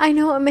 Yeah. I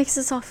know it makes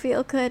us all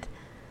feel good,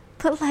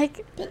 but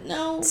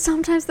no.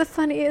 Sometimes the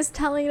funny is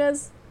telling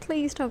us,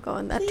 please don't go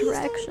in that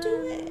direction.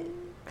 Don't do it.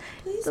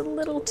 It's a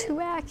little too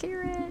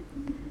accurate.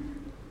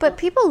 But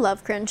people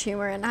love cringe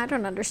humor, and I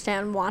don't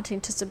understand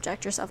wanting to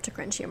subject yourself to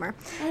cringe humor.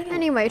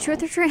 Anyway,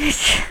 truth or drink?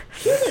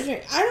 Truth or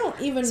drink? I don't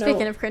even know.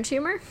 Speaking of cringe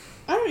humor,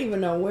 I don't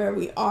even know where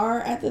we are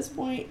at this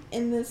point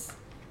in this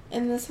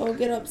whole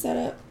get up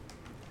setup.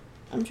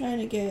 I'm trying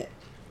to get.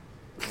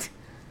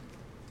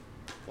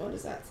 What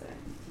does that say?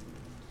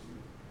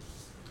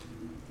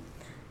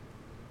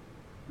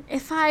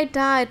 If I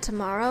died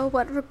tomorrow,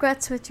 what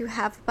regrets would you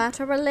have about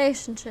our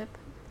relationship?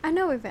 I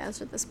know we've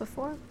answered this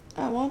before.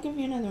 I won't give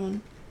you another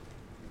one.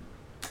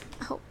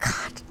 Oh,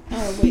 God.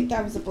 Oh, wait,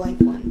 that was a blank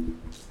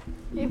one.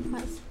 It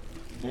was.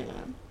 Hang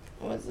on.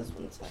 What does this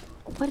one say?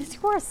 What does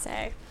yours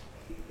say?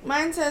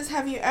 Mine says,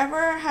 have you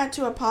ever had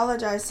to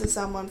apologize to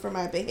someone for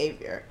my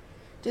behavior?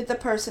 Did the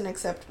person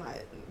accept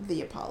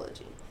the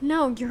apology?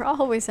 No, you're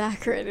always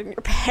accurate in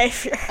your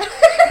behavior.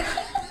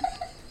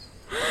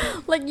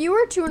 Like, you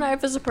are too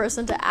naive as a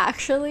person to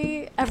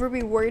actually ever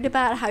be worried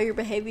about how you're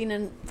behaving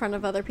in front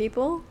of other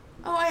people.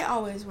 Oh, I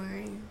always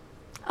worry.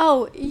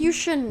 Oh, you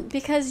shouldn't,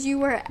 because you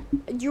were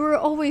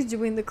always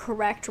doing the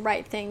correct,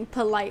 right thing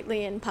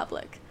politely in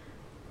public.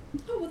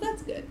 Oh, well,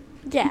 that's good.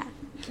 Yeah.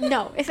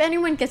 No, if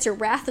anyone gets your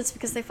wrath, it's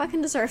because they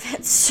fucking deserve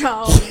it.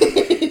 So,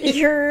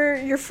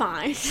 you're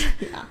fine.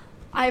 Yeah.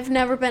 I've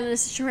never been in a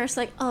situation where it's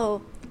like,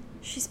 oh,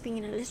 she's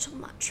being a little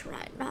much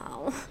right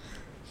now.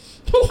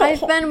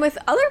 I've been with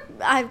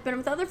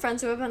other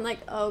friends who have been like,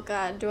 oh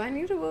God, do I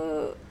need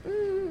to?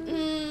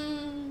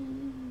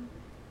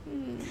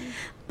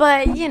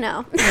 But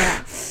Yeah.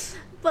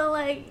 But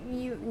like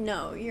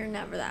you're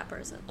never that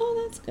person.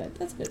 Oh, that's good.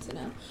 That's good to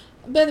know.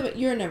 By the way,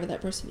 you're never that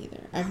person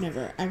either. I've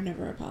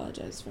never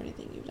apologized for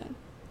anything you've done.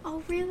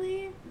 Oh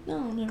really?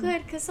 No, never.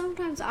 Good, because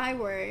sometimes I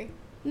worry.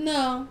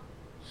 No,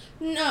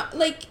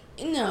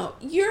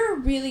 you're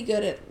really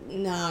good at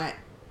not.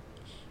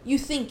 you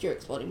think you're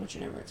exploding, but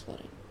you're never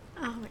exploding.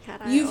 Oh my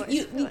god,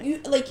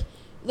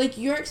 Like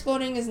your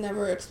exploding is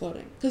never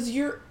exploding. Because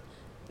your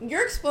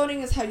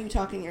exploding is how you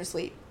talk in your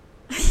sleep.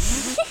 So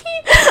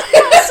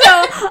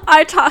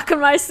I talk in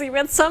my sleep,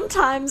 and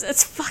sometimes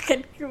it's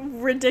fucking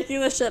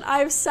ridiculous shit.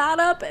 I've sat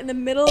up in the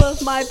middle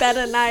of my bed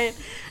at night,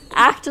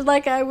 acted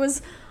like I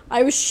was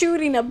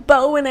shooting a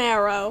bow and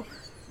arrow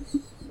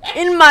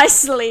in my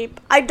sleep.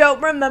 I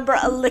don't remember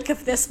a lick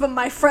of this, but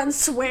my friend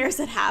swears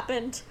it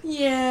happened.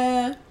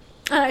 Yeah.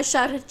 And I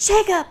shouted,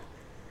 Jacob,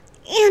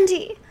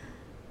 Andy,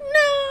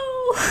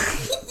 no.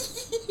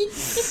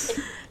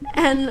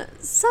 And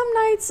some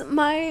nights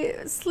my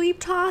sleep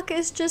talk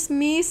is just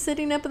me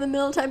sitting up in the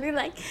middle of the time being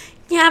like,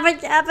 yabba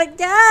yabba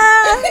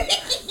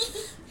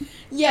yabba.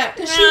 Yeah,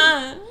 because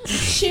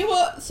she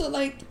will, so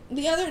like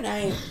the other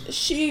night,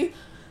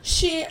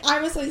 I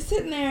was like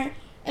sitting there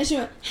and she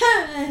went,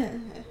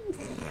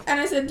 and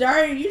I said,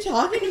 Daria, are you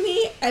talking to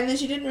me? And then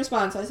she didn't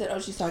respond, so I said, oh,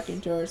 she's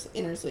talking to her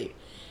in her sleep.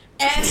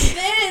 And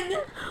then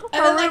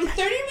like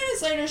 30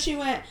 minutes later, she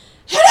went,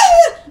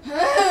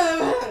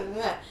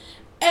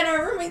 and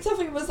our roommate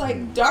Sophie was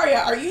like, Daria,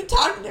 are you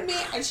talking to me?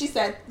 And she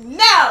said,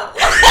 no.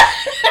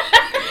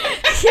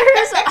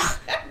 Here's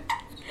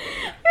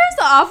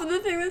often the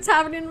thing that's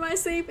happening in my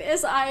sleep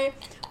is I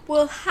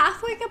will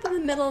half wake up in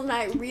the middle of the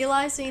night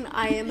realizing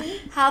I am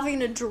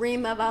having a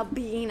dream about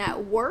being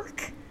at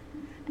work.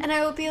 And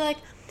I will be like,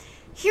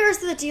 here's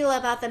the deal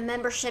about the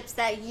memberships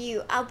that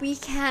we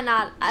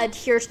cannot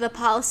adhere to the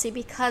policy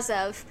because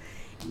of.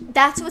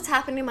 That's what's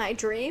happening in my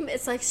dream.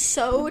 It's like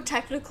so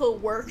technical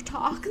work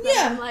talk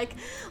that I'm like,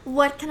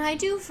 what can I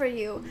do for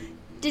you?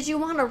 Did you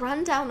want a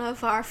rundown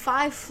of our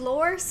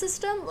 5-floor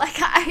system? Like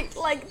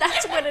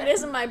that's what it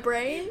is in my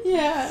brain.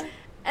 Yeah.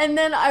 And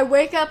then I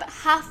wake up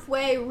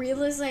halfway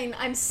realizing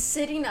I'm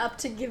sitting up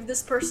to give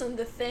this person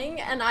the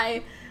thing, and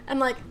I'm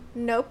like,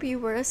 nope, you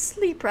were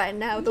asleep right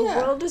now. The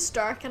world is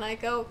dark, and I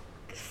go,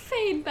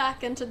 fade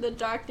back into the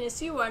darkness.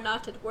 You are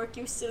not at work,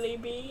 you silly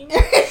bean.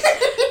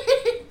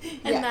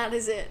 And that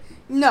is it.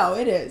 No,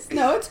 it is.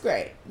 No, it's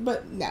great.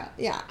 But no,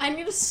 yeah. I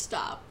need to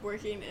stop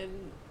working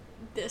in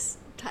this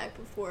type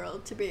of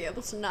world to be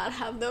able to not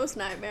have those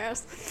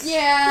nightmares.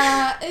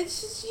 Yeah,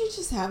 it's just, you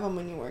just have them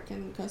when you work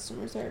in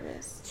customer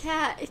service.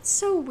 Yeah, it's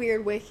so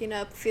weird waking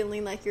up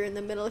feeling like you're in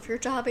the middle of your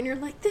job and you're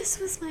like, this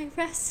was my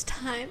rest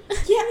time.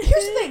 Yeah,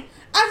 here's the thing.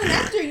 As an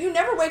actor, you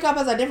never wake up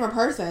as a different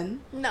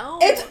person. No.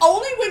 It's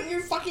only when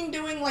you're fucking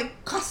doing,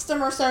 like,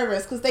 customer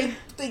service, because they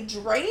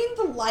drain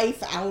the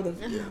life out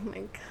of you. Oh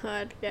my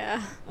god,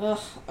 yeah.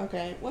 Ugh,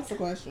 okay. What's the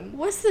question?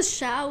 What's the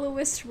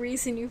shallowest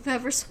reason you've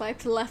ever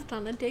swiped left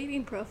on a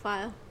dating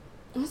profile?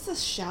 What's the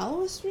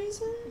shallowest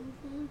reason?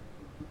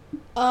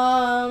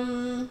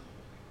 Mm-hmm.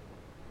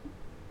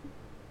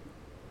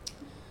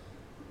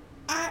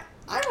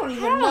 I don't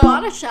even know. I have a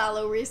lot of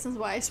shallow reasons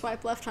why I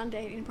swipe left on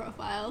dating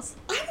profiles.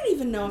 I don't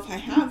even know if I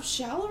have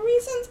shallow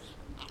reasons.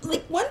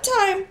 Like, one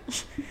time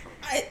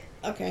I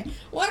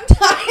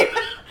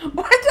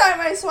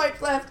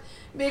swiped left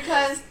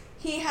because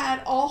he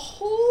had a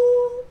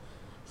whole...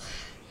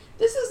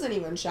 This isn't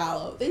even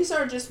shallow. These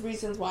are just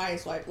reasons why I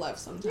swipe left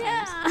sometimes.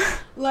 Yeah.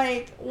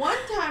 Like, one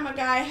time a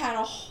guy had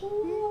a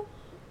whole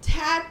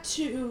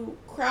tattoo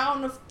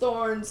crown of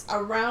thorns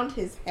around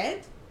his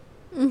head.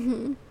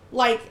 Mm-hmm.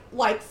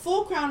 Like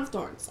full crown of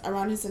thorns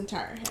around his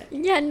entire head.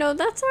 Yeah, no,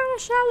 that's not a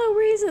shallow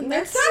reason.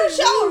 That's not a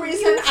shallow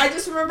reason. I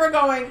just remember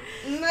going,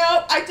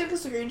 no. I took a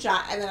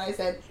screenshot and then I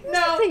said, no.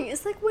 Here's the thing.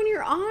 It's like when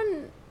you're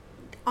on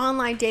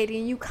online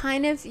dating, you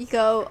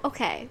go,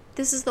 okay,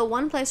 this is the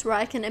one place where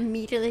I can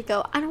immediately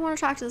go, I don't want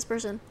to talk to this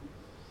person.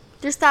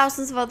 There's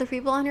thousands of other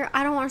people on here.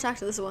 I don't want to talk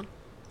to this one.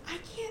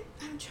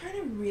 I'm trying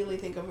to really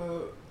think of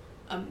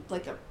a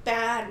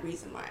bad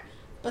reason why.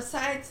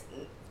 Besides...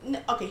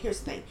 Okay,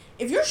 here's the thing.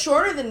 If you're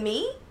shorter than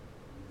me,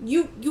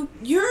 we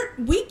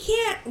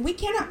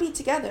cannot be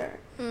together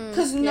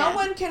because no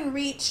one can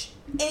reach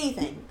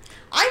anything.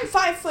 I'm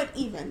 5 foot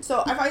even,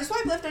 so if I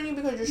swipe left on you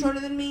because you're shorter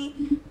than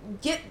me,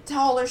 get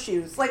taller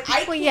shoes. Like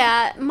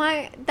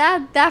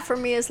that for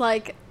me is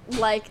like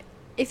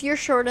if you're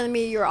shorter than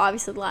me, you're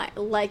obviously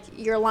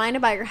you're lying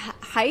about your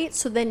height,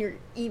 so then you're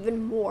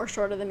even more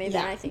shorter than me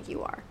than I think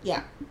you are.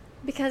 Yeah.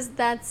 Because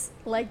that's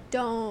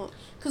don't.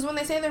 Because when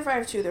they say they're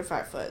 5'2", they're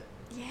 5 foot.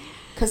 Yeah.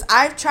 Because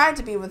I've tried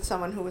to be with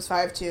someone who was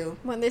 5'2".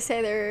 When they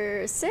say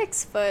they're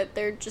 6 foot,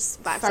 they're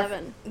just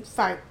 5'7".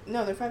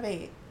 No, they're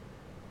 5'8".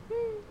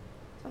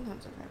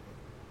 Sometimes they're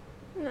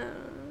 5'8". No.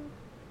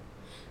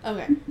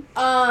 Okay.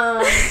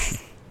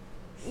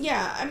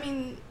 Yeah, I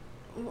mean,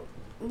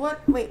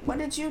 what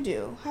did you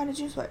do? How did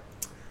you swipe?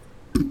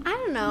 I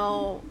don't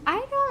know.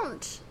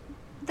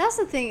 That's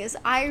the thing is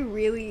I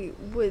really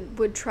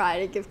would try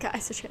to give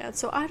guys a chance.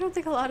 So I don't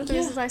think a lot of the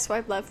reasons I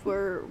swiped left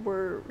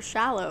were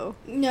shallow.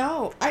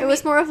 No. It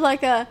was more of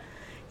like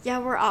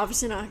we're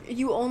obviously not.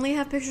 You only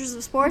have pictures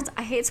of sports.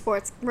 I hate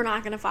sports. We're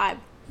not going to vibe.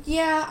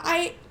 Yeah,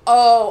 I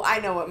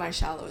know what my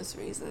shallowest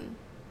reason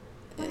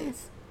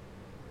is.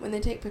 When they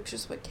take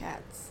pictures with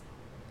cats.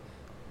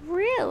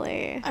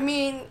 Really? I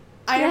mean,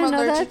 I am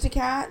allergic to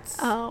cats.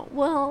 Oh,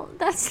 well,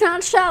 that's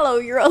not shallow.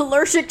 You're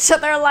allergic to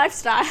their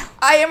lifestyle.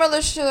 I am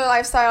allergic to their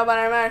lifestyle, but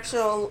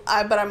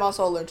I'm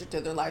also allergic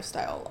to their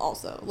lifestyle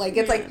also. Like,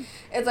 it's like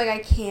I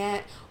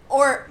can't,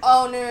 or,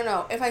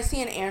 no. If I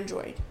see an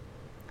android.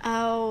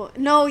 Oh,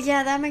 no,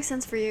 yeah, that makes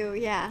sense for you,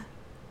 yeah.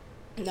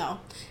 No.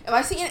 If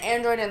I see an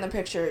android in the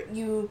picture,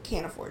 you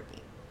can't afford me.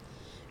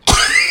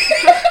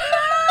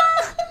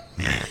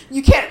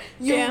 You can't.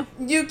 You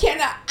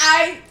cannot.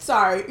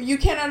 You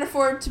cannot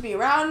afford to be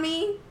around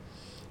me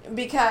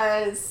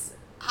because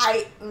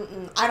I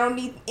don't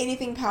need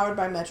anything powered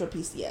by Metro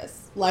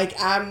PCS. Like,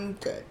 I'm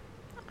good.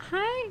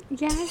 I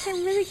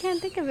really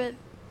can't think of it.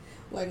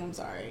 Like, I'm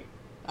sorry.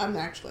 I'm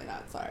actually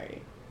not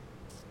sorry.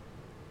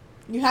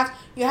 You have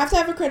to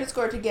have a credit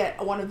score to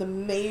get one of the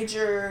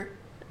major.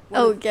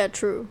 Yeah,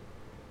 true.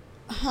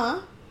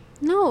 Huh?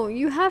 No,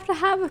 you have to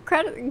have a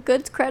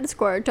good credit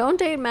score. Don't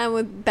date men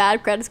with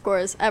bad credit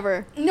scores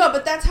ever. No,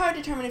 but that's how I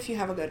determine if you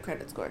have a good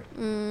credit score.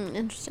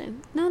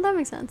 Interesting. No, that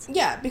makes sense.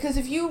 Yeah, because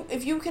if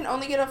you can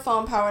only get a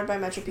phone powered by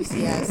Metro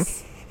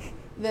PCS,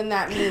 then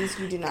that means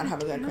you do not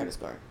have a good credit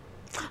score.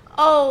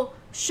 Oh,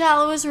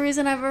 shallow is the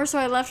reason so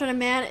I left on a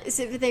man is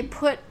if they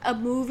put a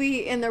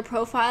movie in their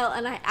profile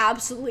and I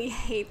absolutely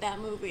hate that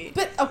movie.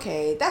 But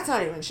okay, that's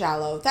not even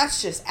shallow.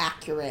 That's just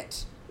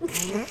accurate. I'm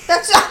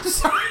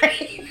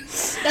sorry.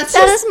 That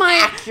is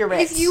accurate.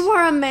 If you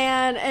are a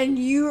man and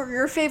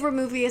your favorite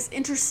movie is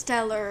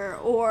Interstellar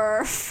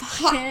or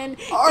fucking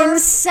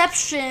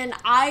Inception,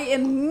 I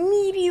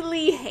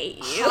immediately hate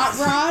you.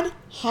 Hot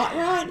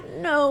Rod?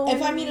 No.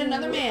 If I meet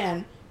another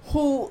man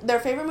who their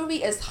favorite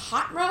movie is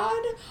Hot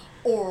Rod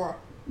or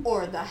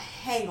The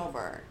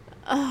Hangover,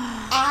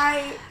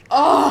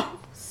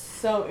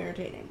 so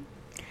irritating.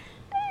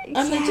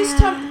 I'm like,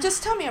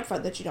 just tell me up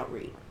front that you don't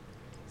read.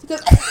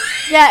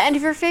 Yeah, and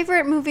if your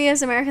favorite movie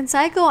is American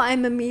Psycho,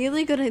 I'm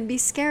immediately going to be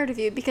scared of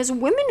you because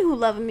women who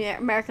love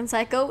American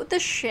Psycho, the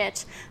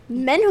shit.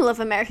 Men who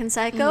love American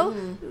Psycho,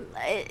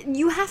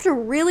 you have to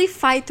really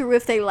fight through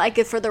if they like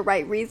it for the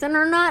right reason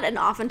or not, and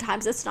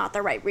oftentimes it's not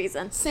the right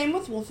reason. Same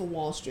with Wolf of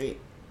Wall Street.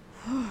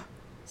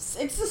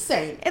 It's the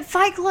same.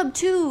 Fight Club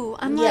too.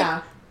 I'm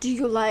like, do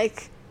you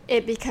like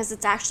it because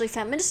it's actually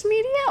feminist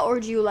media,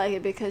 or do you like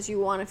it because you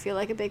want to feel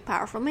like a big,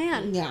 powerful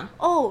man? Yeah.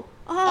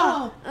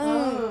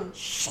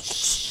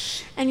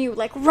 And you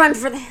like run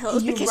for the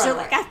hills because you're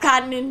like, I've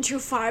gotten in too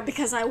far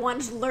because I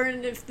wanted to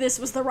learn if this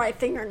was the right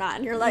thing or not.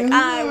 And you're like,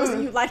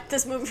 you liked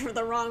this movie for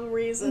the wrong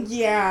reason.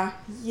 Yeah.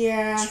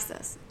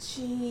 Jesus.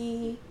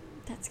 Gee.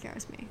 That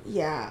scares me.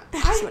 Yeah.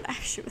 That's what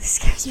actually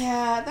scares me.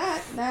 Yeah,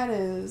 that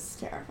is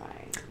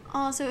terrifying.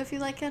 Also, if you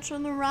like Catcher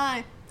in the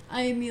Rye,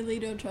 I immediately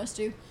don't trust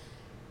you.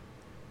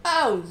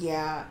 Oh,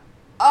 yeah.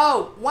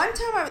 Oh, one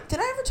time, did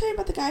I ever tell you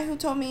about the guy who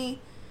told me,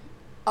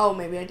 oh,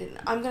 maybe I didn't.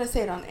 I'm going to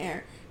say it on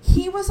air.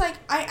 He was like,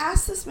 I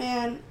asked this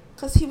man,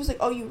 because he was like,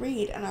 oh, you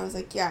read? And I was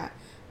like, yeah.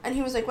 And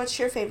he was like, what's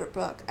your favorite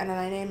book? And then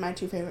I named my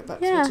two favorite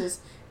books, which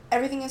is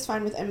Everything is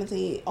Fine with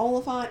Emily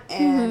Oliphant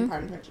and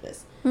Pride and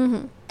Prejudice.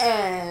 Mm-hmm.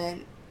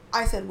 And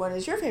I said, what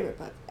is your favorite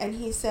book? And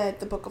he said,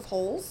 The Book of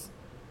Holes.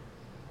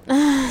 And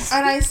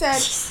I said,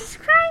 Jesus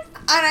Christ.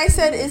 And I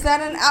said, is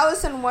that an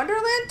Alice in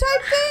Wonderland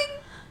type thing?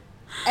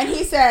 And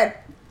he said,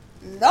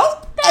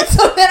 nope. And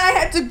so then I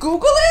had to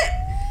Google it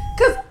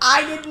because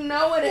I didn't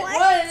know what it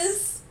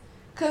was.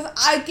 Because,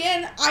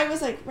 again, I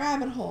was like,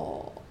 rabbit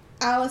hole,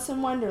 Alice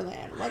in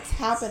Wonderland, what's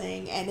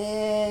happening?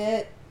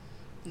 And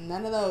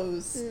none of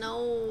those.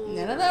 No.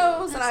 None of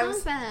those. That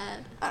sounds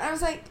bad. And I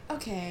was like,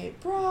 okay,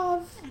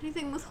 bruv.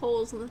 Anything with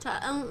holes in the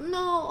top.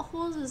 No,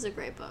 Holes is a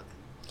great book.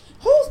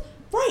 Holes,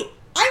 right.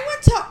 I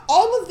went to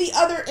all of the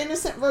other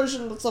innocent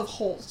versions of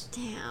Holes.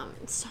 Damn,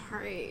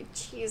 sorry.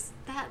 Jeez,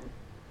 that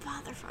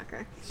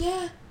motherfucker.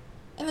 Yeah.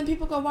 And then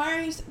people go, why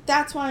are you...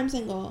 That's why I'm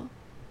single.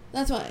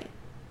 That's why.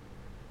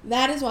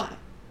 That is why.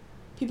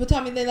 People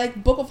tell me they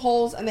like Book of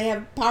Holes and they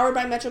have Powered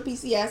by Metro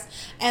PCS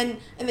and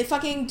they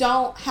fucking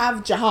don't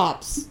have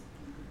jobs.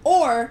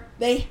 Or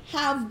they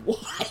have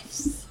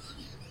wives.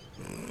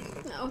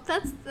 No,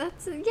 that's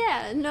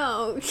yeah,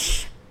 no.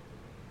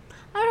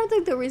 I don't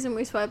think the reason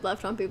we swipe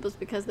left on people is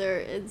because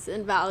it's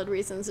invalid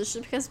reasons. It's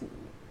just because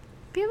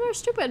people are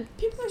stupid.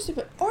 People are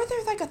stupid. Or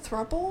they're like a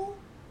throuple.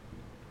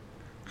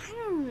 I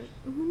don't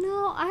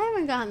know. I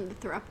haven't gotten the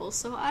throuple,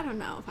 so I don't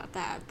know about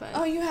that. But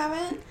oh, you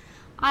haven't?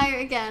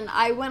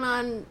 I went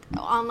on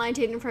online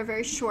dating for a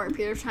very short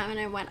period of time, and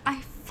I went,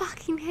 I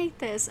fucking hate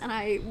this, and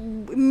I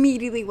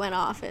immediately went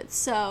off it.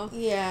 So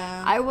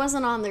yeah, I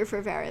wasn't on there for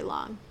very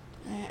long.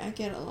 I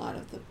get a lot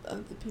of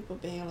the people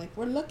being like,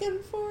 we're looking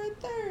for a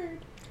third.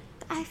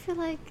 I feel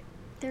like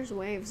there's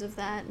waves of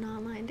that in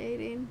online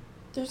dating.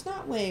 There's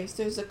not waves.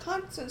 There's a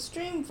constant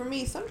stream for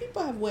me. Some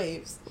people have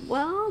waves.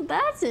 Well,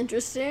 that's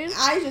interesting.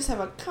 I just have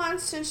a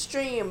constant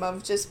stream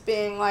of just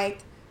being like,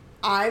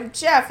 I'm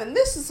Jeff, and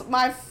this is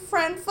my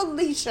friend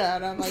Felicia.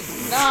 And I'm like,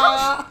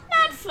 nah.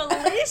 Not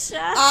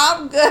Felicia.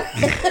 I'm good.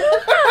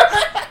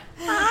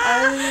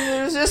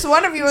 There's just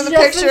one of you in the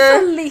Jeff picture.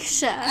 And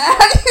Felicia.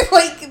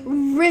 Like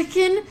Rick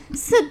and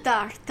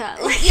Siddhartha.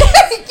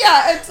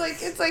 Yeah, it's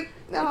like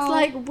No. It's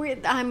like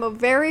I'm a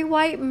very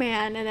white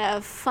man and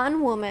a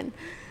fun woman.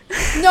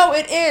 No,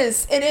 it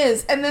is. It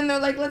is. And then they're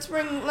like, let's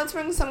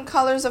bring some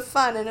colors of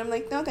fun. And I'm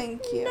like, no,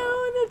 thank you.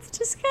 No, that's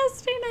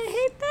disgusting. I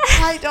hate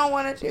that. I don't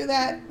want to do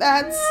that.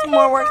 That's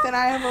more work than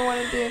I ever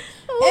want to do.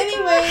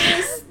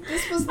 Anyways,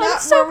 this was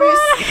not where we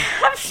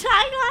I'm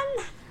shying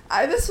on.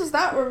 This was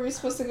not where we were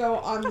supposed to go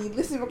on the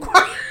Lizzie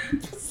McGuire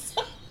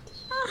episode.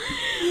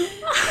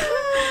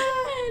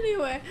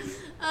 Anyway.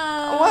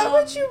 What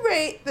would you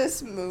rate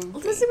this movie?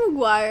 Lizzie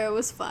McGuire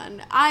was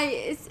fun.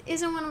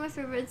 Isn't one of my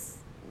favorites.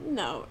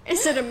 No,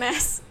 is it a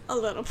mess? A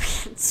little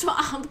bit. So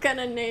I'm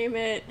gonna name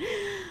it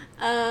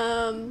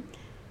 8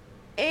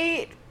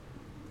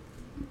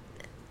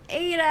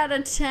 out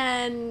of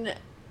 10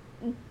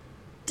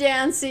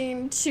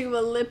 dancing to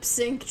a lip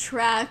sync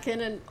track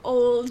in an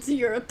old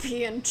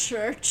European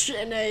church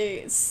in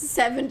a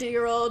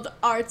 70-year-old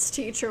arts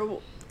teacher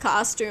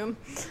costume.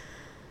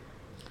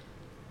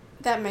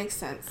 That makes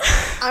sense.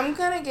 I'm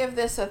gonna give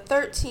this a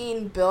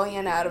 13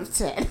 billion out of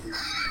 10.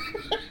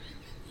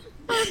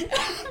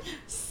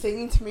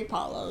 Sing to me,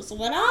 Paulos.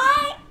 When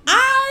I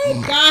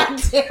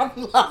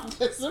goddamn love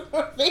this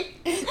movie.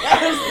 There's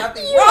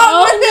nothing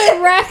wrong with it. The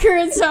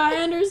record, so I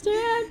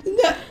understand.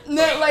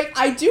 No, like,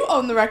 I do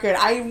own the record.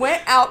 I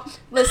went out.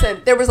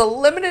 Listen, there was a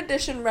limited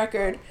edition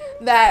record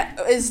that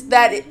is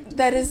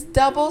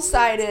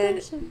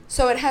double-sided,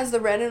 so it has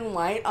the red and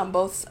white on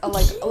both,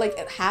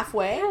 like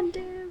halfway. God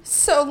damn.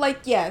 So, like,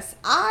 yes,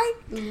 I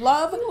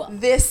love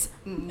this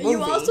movie.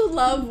 You also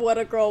love What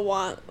a Girl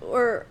Wants,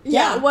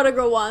 What a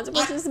Girl Wants,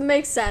 which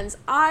makes sense.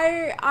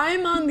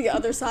 I'm on the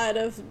other side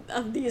of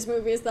these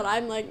movies that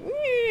I'm like,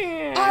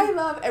 I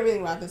love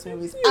everything about this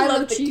movie. I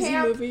love the cheesy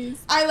camp.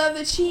 movies. I love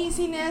the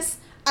cheesiness.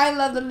 I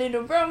love the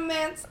little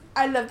romance.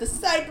 I love the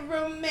side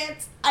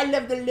romance. I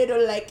love the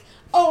little, like,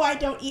 oh, I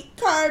don't eat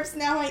carbs,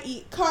 now I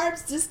eat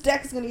carbs. This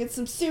deck is going to get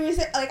some serious...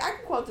 Like, I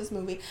can quote this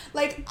movie.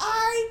 Like,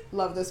 I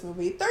love this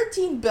movie.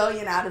 13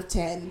 billion out of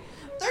 10.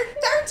 13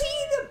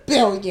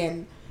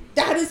 billion.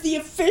 That is the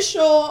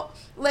official...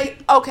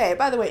 Like, okay,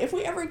 by the way, if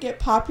we ever get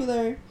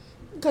popular...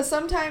 Because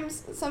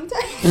sometimes...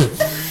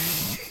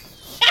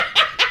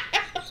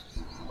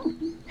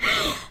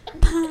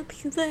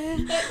 Popular.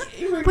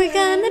 We're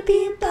gonna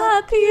be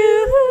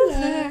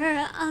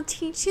popular. I'll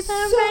teach you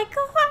the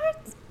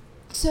records.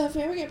 So if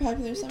we ever get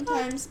popular,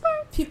 sometimes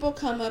people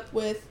come up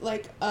with,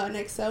 like, an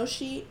Excel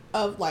sheet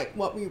of, like,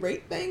 what we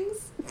rate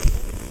things.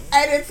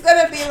 And it's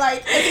gonna be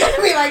like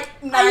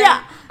 9.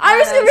 Yeah, I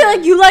was gonna be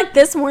like, you like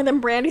this more than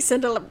Brandy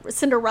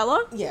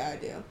Cinderella? Yeah, I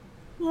do.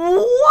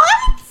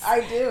 What? I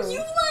do. You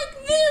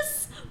like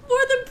this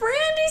more than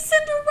Brandy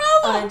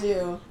Cinderella? I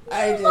do.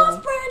 I do.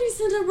 love Brandy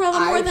Cinderella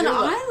more than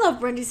I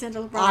love Brandy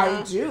Cinderella.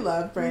 I do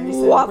love Brandy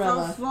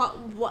Cinderella.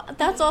 What?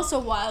 That's also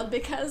wild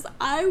because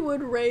I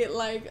would rate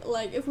like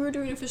if we were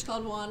doing a Fish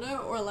Called Wanda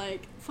or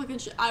like fucking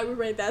shit, I would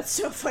rate that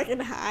so fucking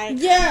high.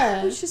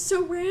 Yeah. It's just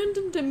so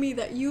random to me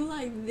that you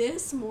like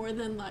this more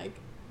than like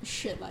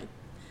shit like.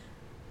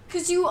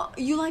 Cause you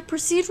like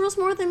procedurals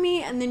more than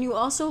me, and then you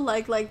also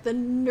like the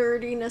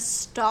nerdy,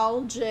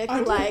 nostalgic,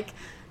 like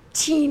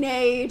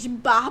teenage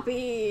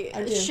boppy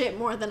shit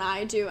more than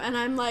I do, and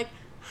I'm like,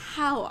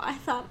 how? I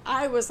thought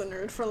I was a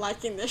nerd for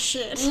liking this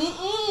shit.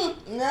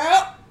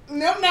 No.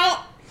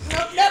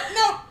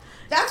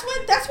 That's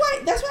why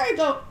I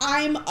go,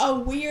 I'm a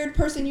weird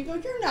person. You go,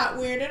 you're not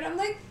weird, and I'm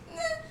like,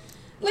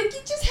 like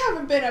you just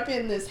haven't been up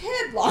in this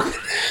head long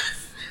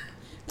enough.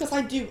 Because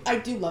I do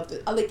love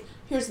it.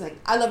 Here's the thing.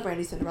 I love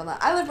Brandy Cinderella.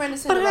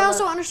 But I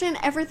also understand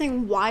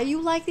everything why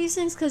you like these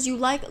things, because you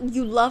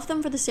love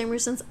them for the same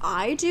reasons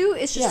I do.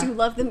 It's just you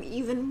love them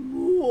even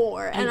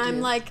more. And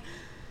I'm like,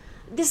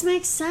 this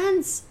makes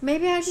sense.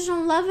 Maybe I just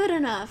don't love it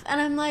enough.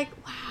 And I'm like,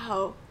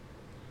 wow.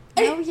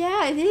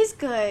 It is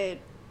good.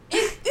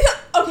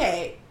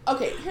 Okay.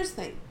 Here's the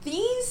thing.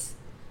 These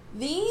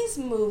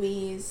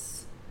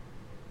movies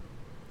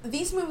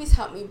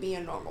help me be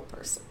a normal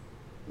person.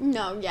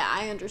 No, yeah,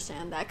 I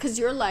understand that, because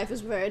your life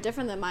is very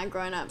different than mine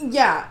growing up.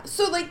 Yeah,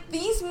 so, like,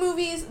 these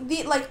movies,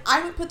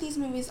 I would put these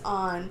movies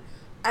on,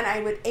 and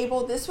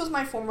this was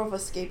my form of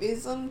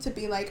escapism, to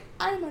be like,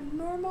 I'm a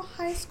normal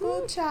high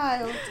school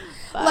child.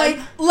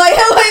 Yeah,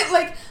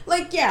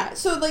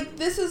 so, like,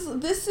 this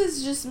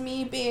is just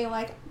me being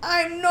like,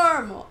 I'm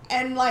normal,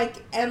 and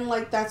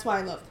that's why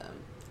I love them.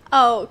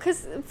 Oh,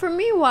 because for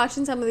me,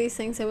 watching some of these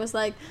things, it was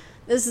like,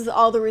 this is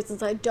all the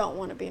reasons I don't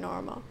want to be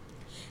normal.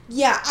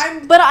 Yeah,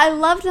 But I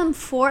loved them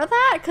for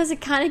that, because it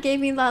kind of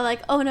gave me that,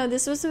 like, oh no,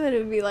 this was what it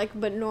would be like,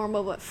 but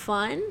normal, but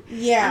fun.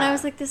 Yeah. And I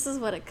was like, this is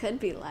what it could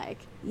be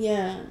like.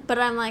 Yeah. But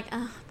I'm like,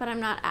 but I'm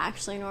not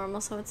actually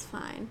normal, so it's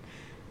fine.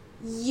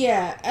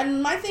 Yeah,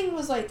 and my thing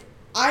was, like,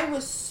 I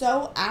was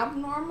so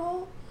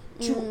abnormal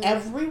to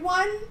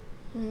everyone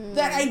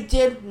that I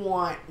did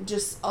want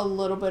just a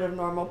little bit of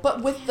normal,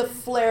 but with the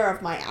flair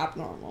of my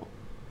abnormal.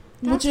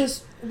 Which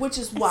is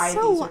why these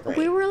are great.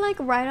 We were like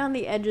right on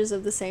the edges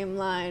of the same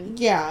line.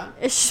 Yeah.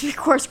 It should be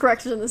course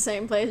corrected in the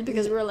same place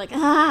because we were like,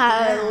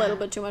 a little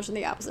bit too much in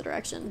the opposite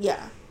direction.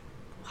 Yeah.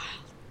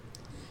 Wild.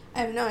 I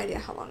have no idea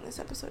how long this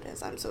episode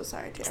is. I'm so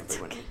sorry to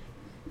everyone. Okay.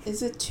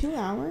 Is it 2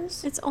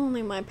 hours? It's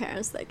only my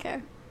parents that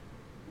care.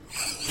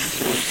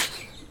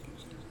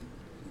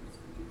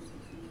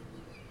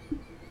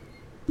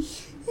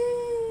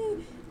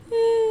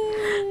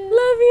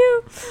 Love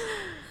you.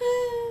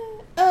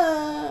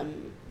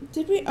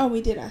 Did we? Oh,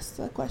 we did ask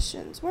the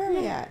questions. Where are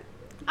we at?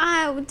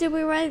 Did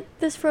we write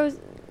this frozen?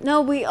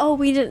 No, we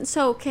didn't.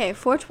 So, okay,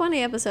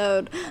 420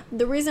 episode.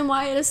 The reason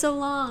why it is so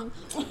long.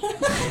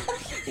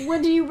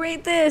 What do you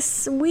rate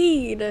this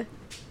weed?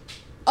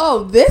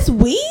 Oh, this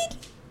weed?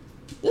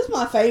 This is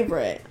my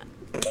favorite.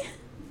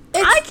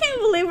 I can't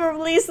believe we're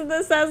releasing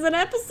this as an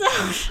episode.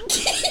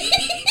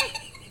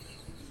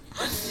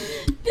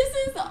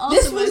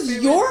 This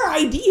was your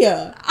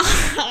idea.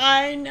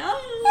 I know.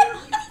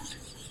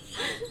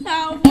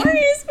 That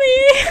worries me.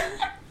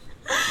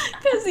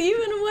 Because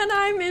even when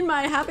I'm in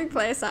my happy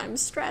place, I'm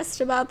stressed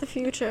about the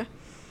future.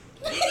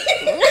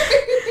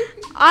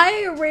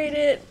 I rate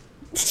it.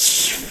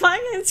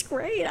 Fucking, it's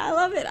great. I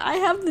love it. I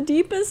have the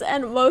deepest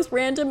and most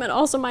random and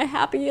also my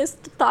happiest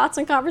thoughts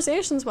and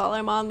conversations while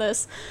I'm on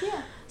this.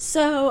 Yeah.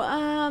 So, 10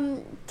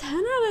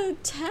 out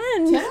of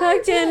 10. 10 out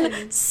of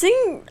 10.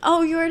 Sing.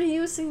 Oh, you already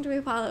used Sing to Me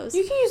Apollos.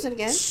 You can use it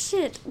again.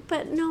 Shit.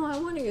 But no, I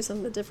want to use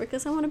something different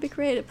because I want to be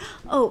creative.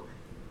 Oh,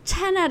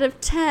 10 out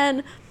of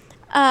 10.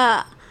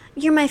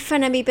 You're my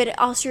frenemy, but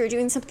also you're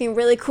doing something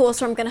really cool,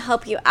 so I'm going to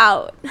help you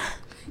out.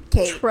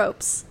 Okay.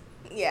 Tropes.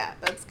 Yeah,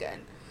 that's good.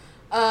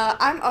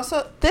 I'm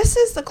also... This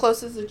is the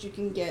closest that you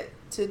can get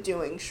to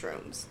doing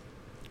shrooms.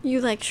 You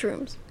like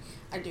shrooms.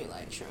 I do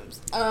like shrooms.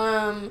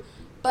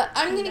 But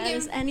I'm going to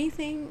give...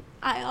 anything.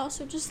 I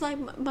also just like...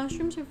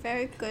 Mushrooms are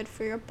very good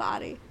for your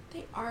body.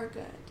 They are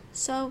good.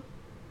 So,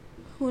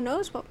 who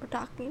knows what we're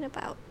talking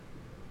about.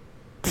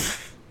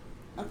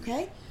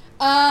 Okay.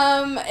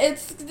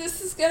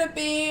 This is gonna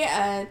be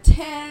a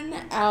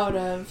 10 out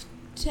of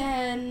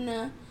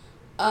 10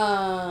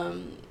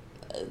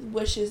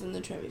 wishes in the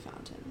Trevi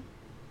Fountain.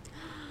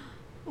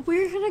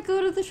 We're gonna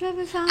go to the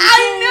Trevi Fountain.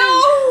 I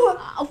know!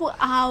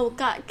 Oh,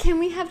 God. Can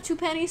we have 2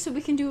 pennies so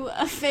we can do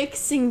a fake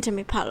Sing to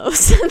Me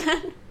Palos and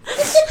then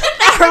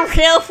a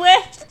real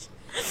wish?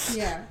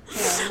 Yeah,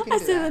 I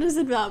say that as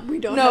about we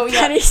don't have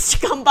pennies to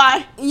come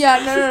by.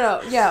 Yeah,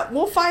 no. Yeah,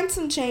 we'll find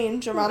some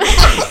change around the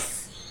house.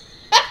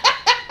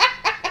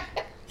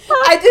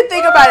 I did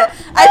think about it.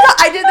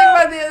 I did think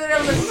about it the other day. I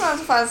was like, we're going to have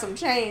to find some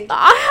change.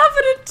 I have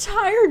an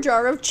entire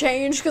jar of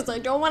change because I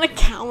don't want to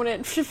count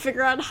it to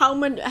figure out how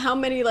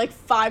many like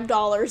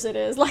 $5 it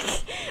is. Like,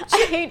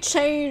 I hate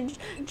change.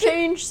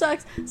 Change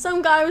sucks.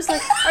 Some guy was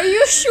like, are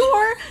you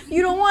sure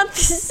you don't want the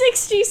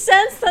 60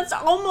 cents? That's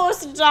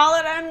almost $1.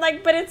 I'm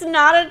like, but it's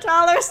not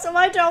 $1, so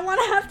I don't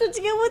want to have to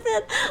deal with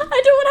it. I don't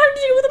want to have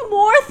to deal with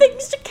more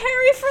things to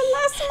carry for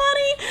less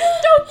money.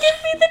 Don't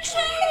give me the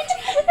change.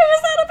 It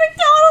was at a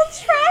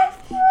McDonald's drive.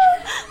 I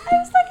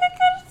was like, I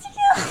got a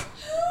deal.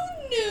 Who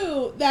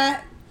knew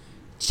that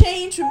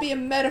change would be a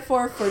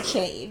metaphor for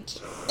change?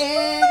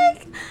 And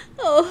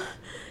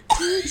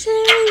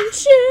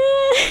change.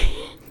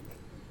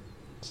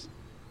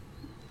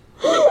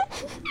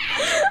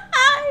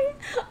 I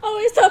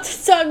always thought the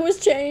song was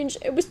change.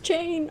 It was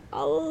chain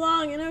all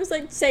along, and I was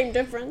like, same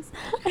difference.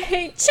 I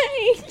hate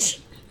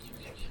change.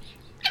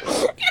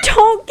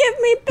 Don't give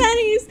me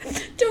pennies.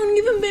 Don't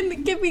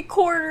even give me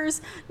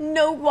quarters.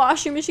 No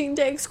washing machine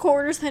takes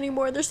quarters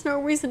anymore. There's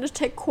no reason to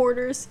take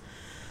quarters.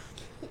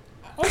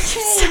 Okay.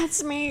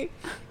 That's me.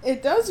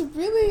 It does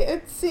really,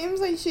 it seems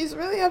like she's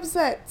really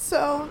upset.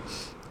 So,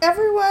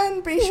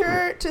 everyone be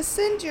sure to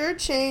send your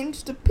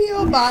change to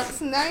P.O.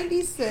 Box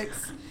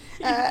 96.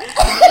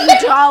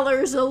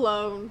 Dollars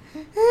alone.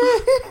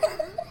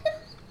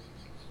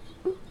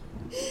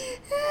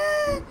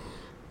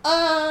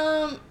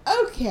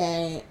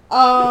 Okay.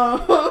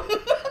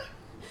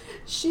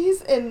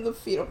 She's in the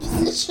fetal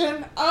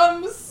position.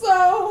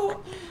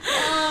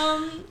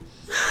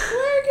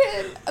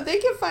 They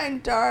can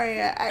find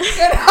Daria at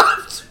Good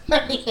Hope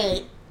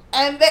 28,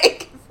 and they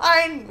can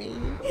find me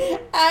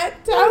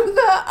at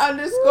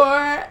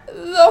Tabitha_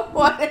 the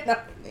one and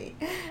only.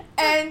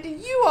 And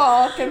you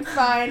all can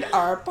find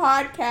our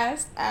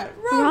podcast at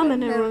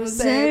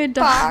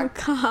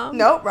ramenandrose.com.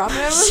 Nope,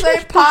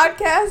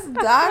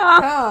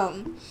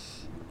 ramenandrosepodcast.com.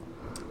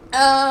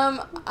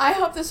 I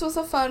hope this was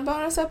a fun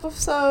bonus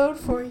episode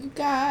for you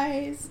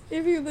guys.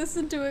 If you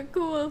listen to it,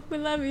 cool. We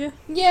love you.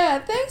 Yeah,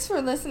 thanks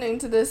for listening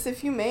to this.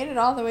 If you made it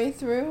all the way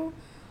through,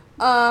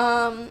 you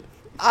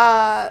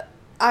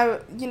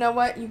know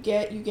what? You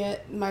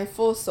get my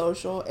full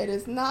social. It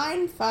is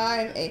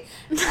 958.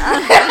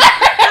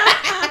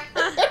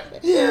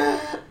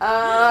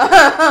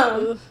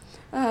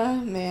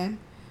 Man.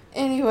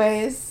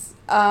 Anyways,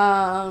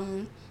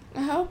 I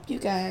hope you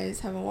guys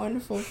have a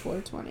wonderful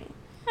 420.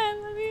 I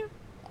love you.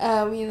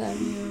 We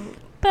love you.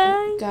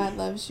 Bye. God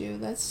loves you.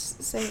 Let's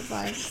save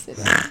lives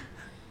today.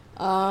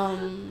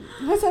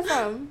 What's that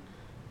from?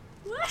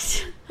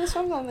 What? That's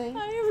from something.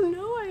 I have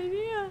no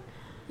idea.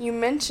 You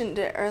mentioned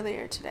it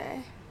earlier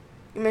today.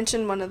 You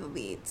mentioned one of the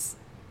leads.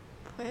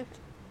 What?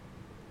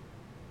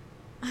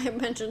 I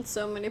mentioned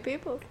so many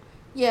people.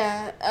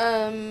 Yeah,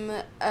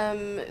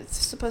 it's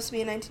supposed to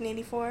be in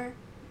 1984,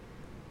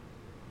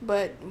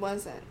 but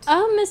wasn't.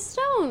 Oh, Miss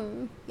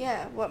Stone.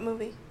 Yeah, what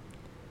movie?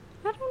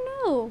 I don't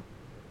know.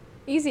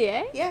 Easy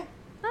A? Yeah.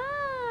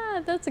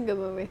 Ah, that's a good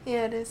movie.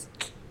 Yeah, it is.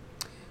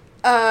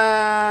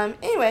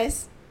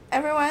 Anyways,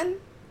 everyone,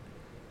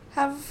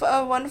 have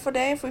a wonderful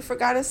day. If we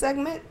forgot a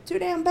segment, too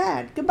damn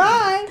bad.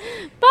 Goodbye.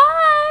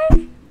 Bye.